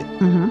time slip.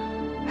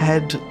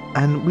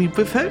 And we've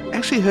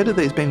actually heard of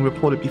these being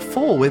reported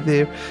before, where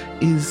there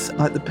is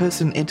like the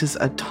person enters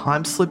a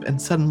time slip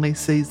and suddenly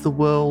sees the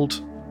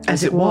world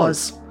as it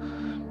was.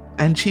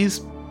 And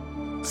she's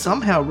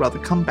somehow or rather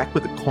come back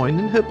with a coin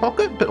in her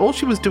pocket, but all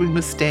she was doing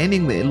was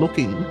standing there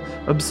looking,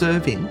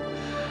 observing.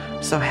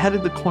 So how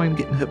did the coin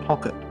get in her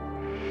pocket?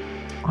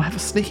 I have a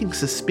sneaking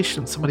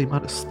suspicion somebody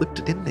might have slipped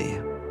it in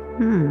there.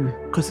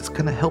 Because it's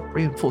going to help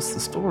reinforce the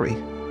story.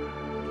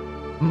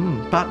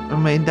 But, I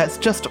mean, that's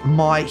just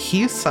my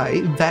hearsay.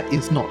 That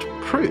is not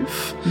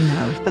proof.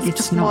 No, that's it's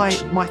just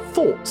not. my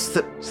thoughts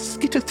that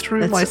skitter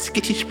through my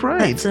skittish brain.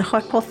 That's a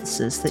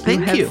hypothesis that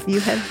Thank you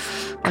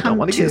have I don't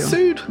want to get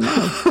sued.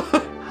 No.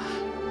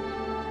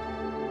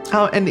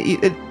 And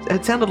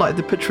it sounded like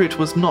the Petrut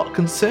was not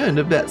concerned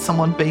about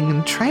someone being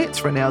in trance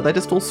for an hour. They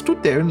just all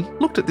stood there and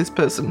looked at this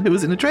person who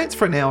was in a trance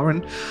for an hour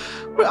and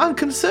were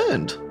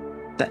unconcerned.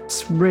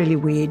 That's really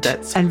weird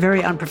and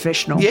very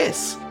unprofessional.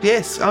 Yes.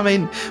 I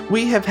mean,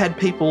 we have had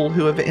people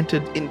who have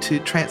entered into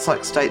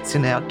trance-like states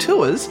in our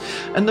tours,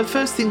 and the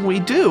first thing we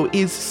do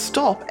is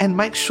stop and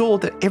make sure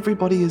that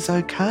everybody is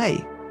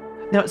okay.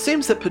 Now, it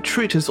seems that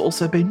Petrut has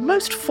also been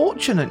most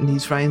fortunate in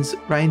his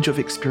range of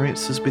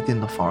experiences within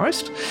the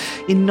forest.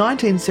 In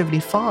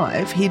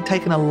 1975, he had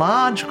taken a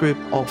large group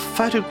of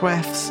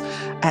photographs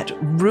at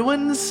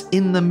ruins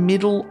in the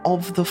middle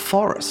of the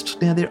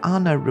forest. Now, there are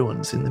no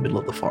ruins in the middle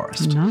of the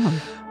forest. No.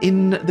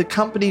 In the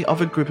company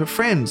of a group of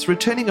friends.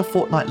 Returning a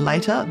fortnight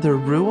later, the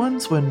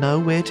ruins were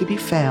nowhere to be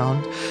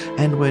found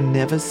and were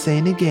never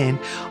seen again.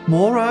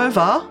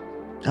 Moreover,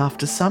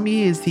 after some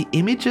years, the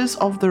images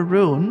of the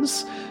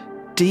ruins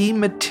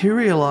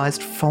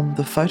dematerialised from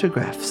the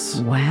photographs.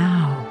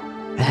 Wow.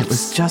 And it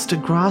was just a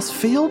grass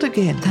field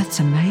again. That's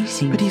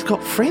amazing. But he's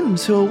got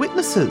friends who are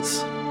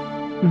witnesses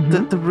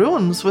that the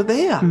ruins were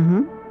there.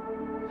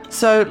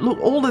 So, look,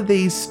 all of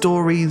these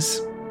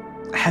stories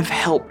have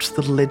helped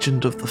the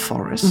legend of the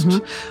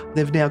forest.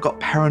 They've now got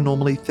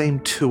paranormally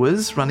themed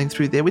tours running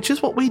through there, which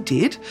is what we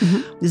did.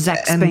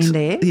 Zach's been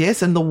there.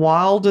 Yes, and the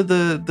wilder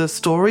the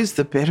stories,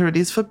 the better it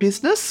is for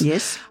business.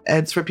 Yes.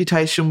 Its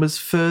reputation was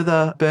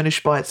further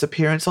burnished by its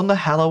appearance on the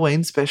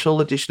Halloween special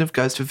edition of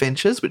Ghost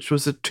Adventures, which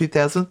was in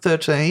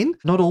 2013.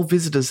 Not all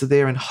visitors are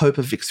there in hope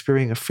of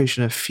experiencing a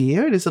vision of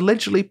fear. It is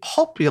allegedly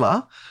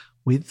popular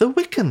with the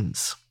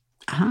Wiccans.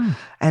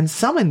 And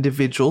some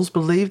individuals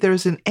believe there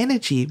is an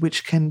energy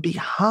which can be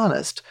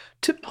harnessed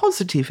to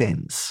positive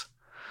ends.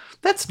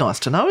 That's nice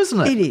to know,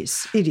 isn't it? It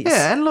is.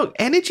 Yeah, and look,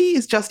 energy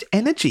is just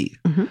energy.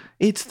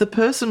 It's the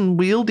person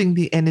wielding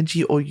the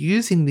energy or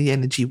using the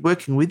energy,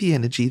 working with the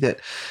energy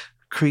that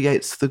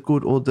creates the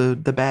good or the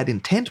bad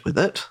intent with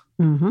it.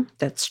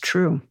 That's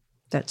true.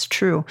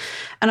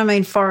 And I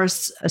mean,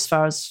 forests, as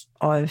far as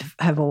I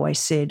have always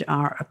said,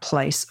 are a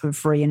place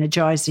of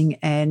re-energising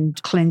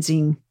and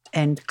cleansing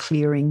and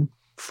clearing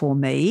for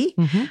me.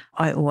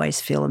 I always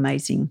feel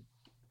amazing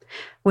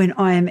when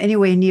I am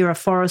anywhere near a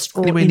forest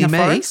or in a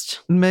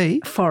forest.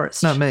 Me? A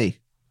forest. No, me.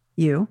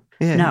 You?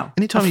 Yeah. No.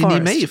 Anytime you're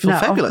near me, you feel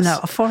fabulous. No,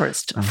 a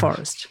forest. A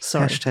forest.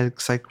 Sorry.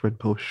 Hashtag sacred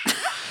bush.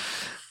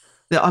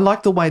 I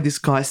like the way this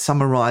guy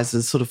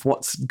summarises sort of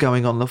what's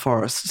going on in the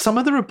forest. Some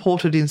of the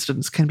reported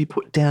incidents can be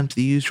put down to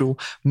the usual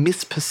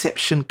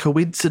misperception,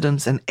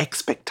 coincidence and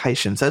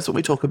expectations. That's what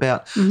we talk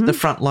about, the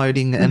front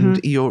loading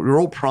and you're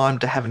all primed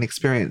to have an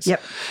experience.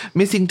 Yep.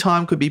 Missing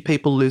time could be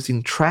people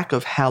losing track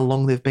of how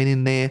long they've been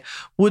in there.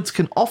 Woods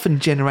can often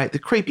generate the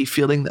creepy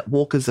feeling that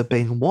walkers are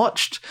being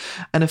watched,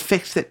 an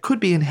effect that could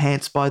be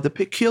enhanced by the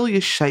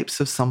peculiar shapes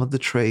of some of the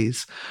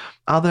trees.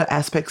 Other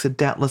aspects are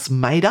doubtless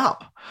made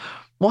up.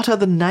 What are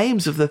the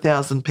names of the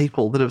 1,000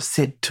 people that have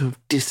said to have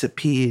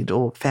disappeared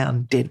or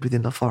found dead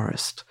within the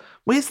forest?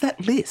 Where's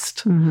that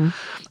list?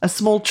 A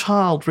small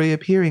child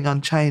reappearing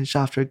unchanged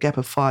after a gap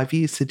of 5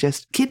 years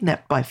suggests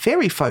kidnapped by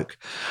fairy folk,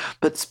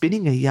 but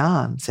spinning a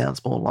yarn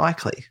sounds more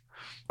likely.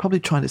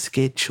 Probably trying to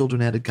scare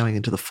children out of going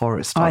into the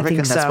forest. I reckon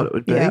that's what it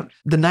would be. Yeah.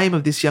 The name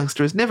of this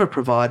youngster is never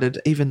provided,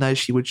 even though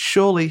she would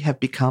surely have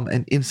become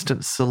an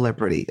instant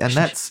celebrity. And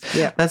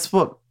that's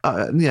what,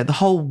 the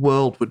whole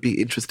world would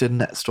be interested in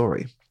that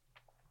story.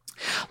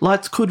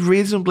 Lights could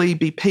reasonably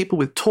be people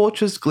with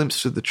torches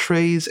glimpsed through the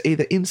trees,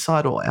 either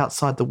inside or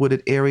outside the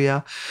wooded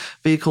area,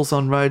 vehicles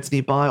on roads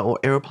nearby, or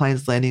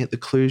aeroplanes landing at the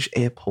Cluj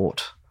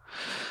airport.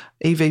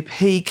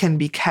 EVP can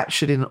be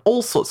captured in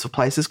all sorts of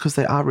places because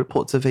there are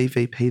reports of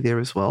EVP there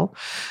as well,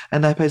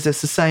 and they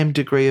possess the same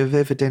degree of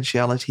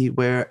evidentiality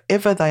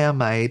wherever they are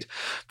made.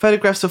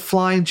 Photographs of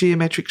flying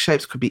geometric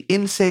shapes could be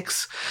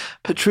insects.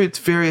 Petrut's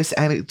various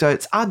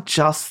anecdotes are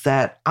just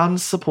that,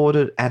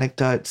 unsupported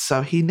anecdotes,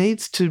 so he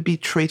needs to be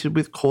treated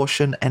with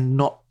caution and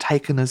not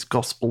taken as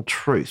gospel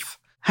truth.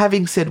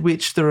 Having said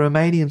which, the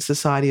Romanian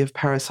Society of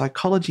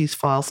Parapsychology's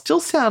files still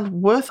sound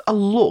worth a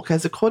look,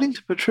 as according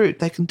to Petrut,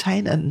 they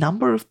contain a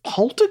number of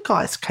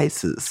poltergeist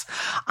cases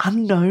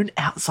unknown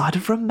outside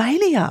of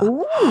Romania.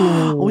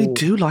 Ooh. We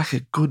do like a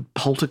good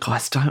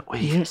poltergeist, don't we?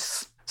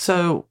 Yes.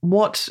 So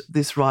what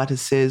this writer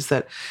says,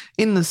 that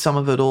in the sum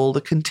of it all, the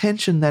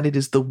contention that it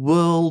is the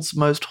world's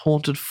most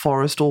haunted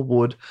forest or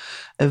wood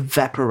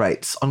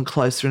evaporates on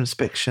closer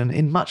inspection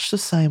in much the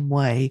same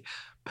way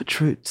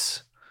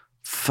Petrut's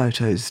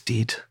photos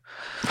did.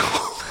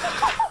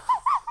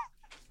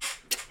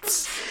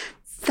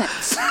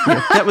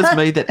 Yeah, that was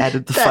me that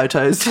added the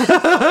photos. Oh,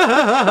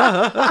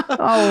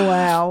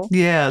 wow.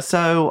 Yeah,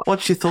 so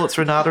what's your thoughts,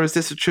 Renata? Is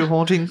this a true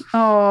haunting?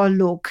 Oh,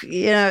 look,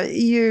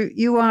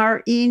 you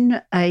are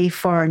in a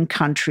foreign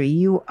country.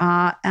 You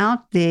are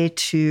out there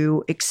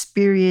to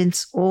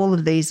experience all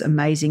of these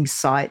amazing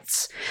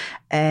sights,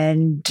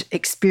 and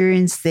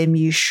experience them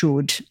you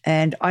should.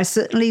 And I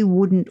certainly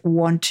wouldn't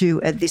want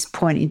to, at this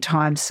point in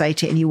time, say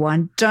to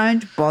anyone,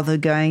 don't bother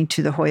going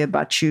to the Hoia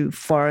Baciu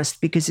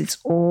forest because it's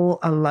all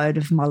a load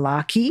of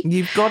malarkey.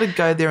 You've got to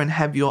go there and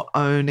have your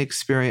own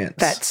experience.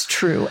 That's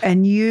true.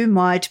 And you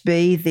might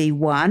be the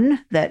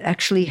one that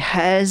actually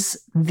has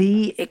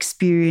the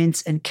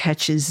experience and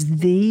catches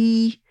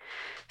the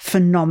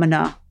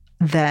phenomena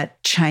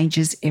that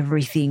changes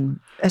everything.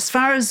 As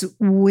far as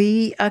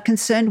we are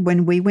concerned,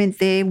 when we went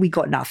there, we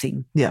got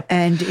nothing. Yeah.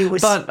 And it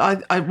was...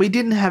 But we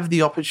didn't have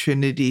the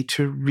opportunity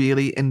to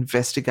really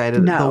investigate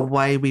it the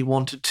way we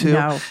wanted to.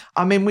 No.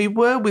 I mean, we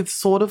were with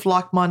sort of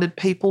like-minded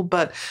people,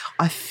 but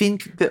I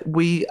think that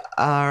we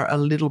are a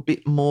little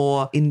bit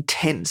more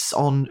intense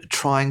on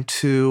trying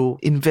to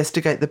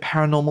investigate the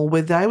paranormal,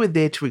 where they were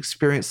there to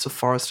experience the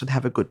forest and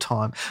have a good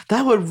time.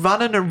 They were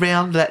running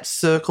around that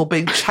circle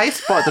being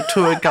chased by the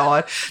tour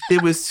guide.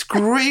 There was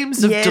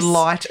screams of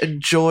delight and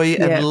joy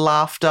and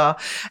laughter,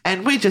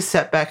 and we just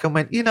sat back and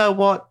went, you know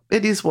what?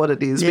 It is what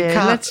it is. Yeah, we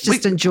can't. Let's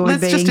just enjoy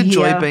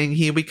being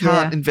here. We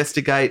can't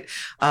investigate.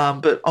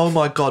 But oh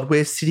my God,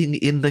 we're sitting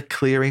in the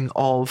clearing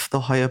of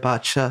the Hoia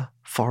Baciu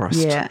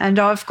forest. Yeah, and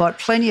I've got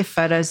plenty of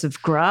photos of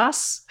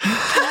grass.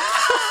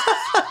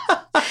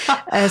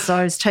 As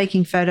I was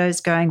taking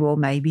photos, going, well,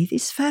 maybe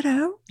this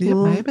photo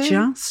will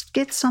just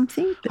get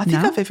something. But I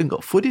think I've even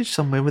got footage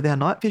somewhere with our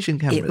night vision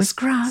cameras. It was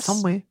grass.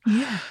 Somewhere.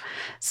 Yeah.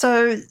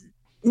 So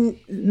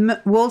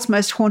world's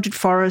most haunted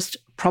forest,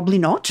 probably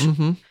not.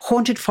 Mm-hmm.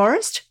 Haunted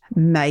forest,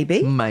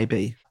 maybe.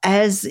 Maybe.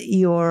 As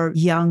your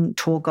young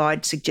tour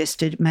guide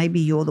suggested,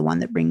 maybe you're the one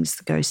that brings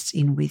the ghosts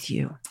in with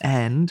you.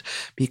 And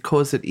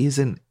because it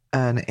isn't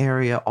an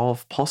area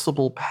of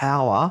possible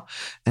power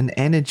and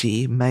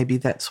energy, maybe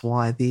that's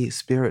why the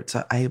spirits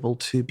are able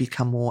to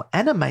become more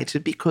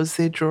animated, because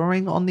they're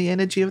drawing on the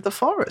energy of the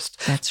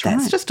forest. That's right.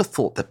 That's just a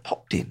thought that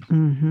popped in.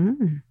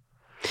 Mm-hmm.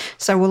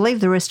 So we'll leave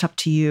the rest up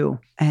to you,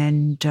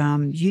 and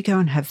you go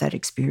and have that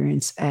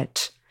experience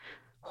at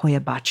Hoia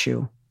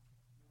Baciu,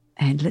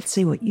 and let's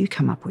see what you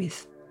come up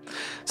with.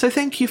 So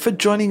thank you for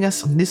joining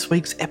us on this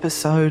week's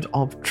episode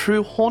of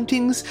True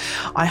Hauntings.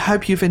 I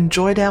hope you've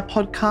enjoyed our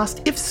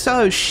podcast. If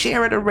so,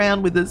 share it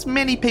around with as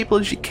many people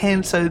as you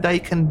can so they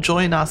can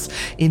join us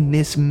in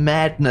this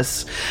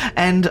madness.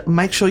 And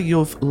make sure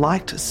you've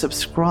liked,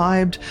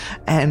 subscribed,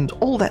 and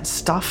all that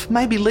stuff.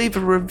 Maybe leave a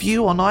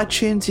review on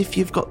iTunes if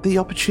you've got the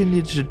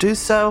opportunity to do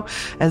so,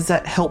 as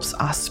that helps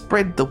us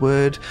spread the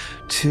word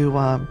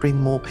to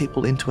bring more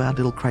people into our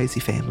little crazy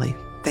family.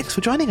 Thanks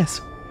for joining us.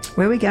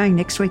 Where are we going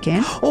next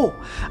weekend?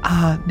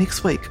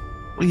 Next week.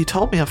 Well, you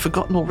told me, I've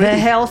forgotten already.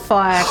 The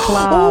Hellfire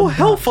Club. Oh,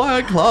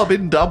 Hellfire Club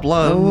in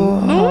Dublin.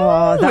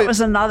 Oh, that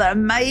was another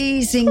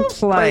amazing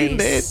place. Been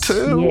there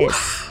too.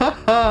 Yes.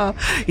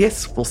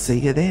 Yes, we'll see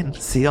you then.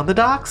 See you on the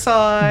dark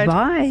side.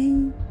 Bye.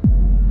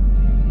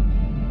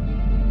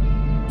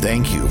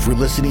 Thank you for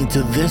listening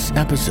to this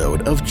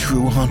episode of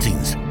True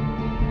Hauntings.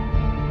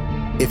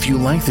 If you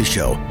like the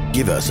show,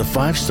 give us a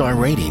 5-star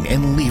rating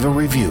and leave a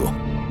review.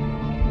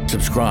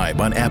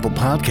 Subscribe on Apple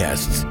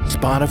Podcasts,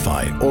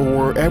 Spotify, or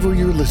wherever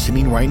you're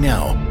listening right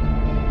now.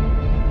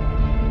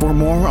 For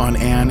more on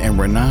Anne and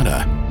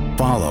Renata,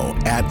 follow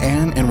at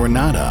Anne and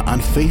Renata on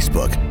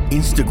Facebook,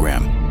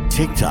 Instagram,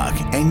 TikTok,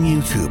 and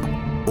YouTube,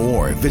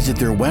 or visit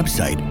their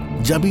website,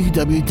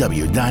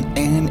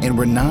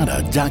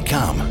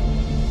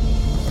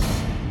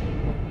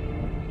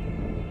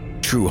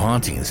 www.anneandrenata.com. True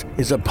Hauntings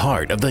is a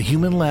part of the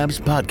Human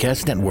Labs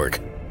Podcast Network.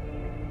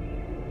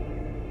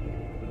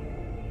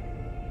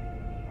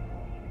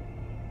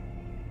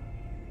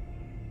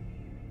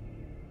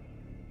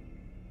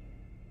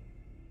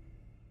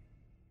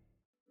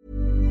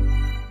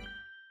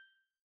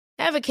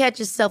 Ever catch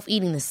yourself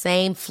eating the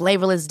same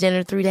flavorless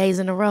dinner 3 days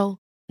in a row?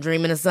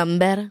 Dreaming of something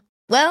better?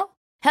 Well,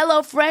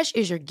 HelloFresh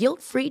is your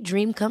guilt-free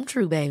dream come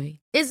true, baby.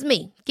 It's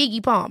me,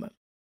 Keke Palmer.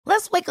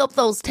 Let's wake up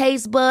those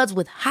taste buds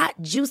with hot,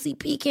 juicy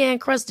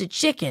pecan-crusted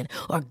chicken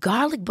or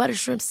garlic butter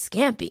shrimp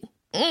scampi.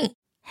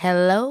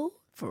 Hello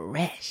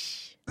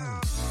Fresh.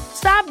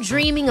 Stop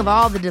dreaming of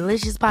all the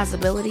delicious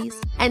possibilities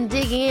and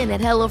dig in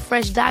at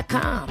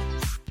HelloFresh.com.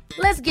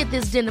 Let's get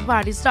this dinner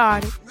party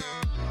started.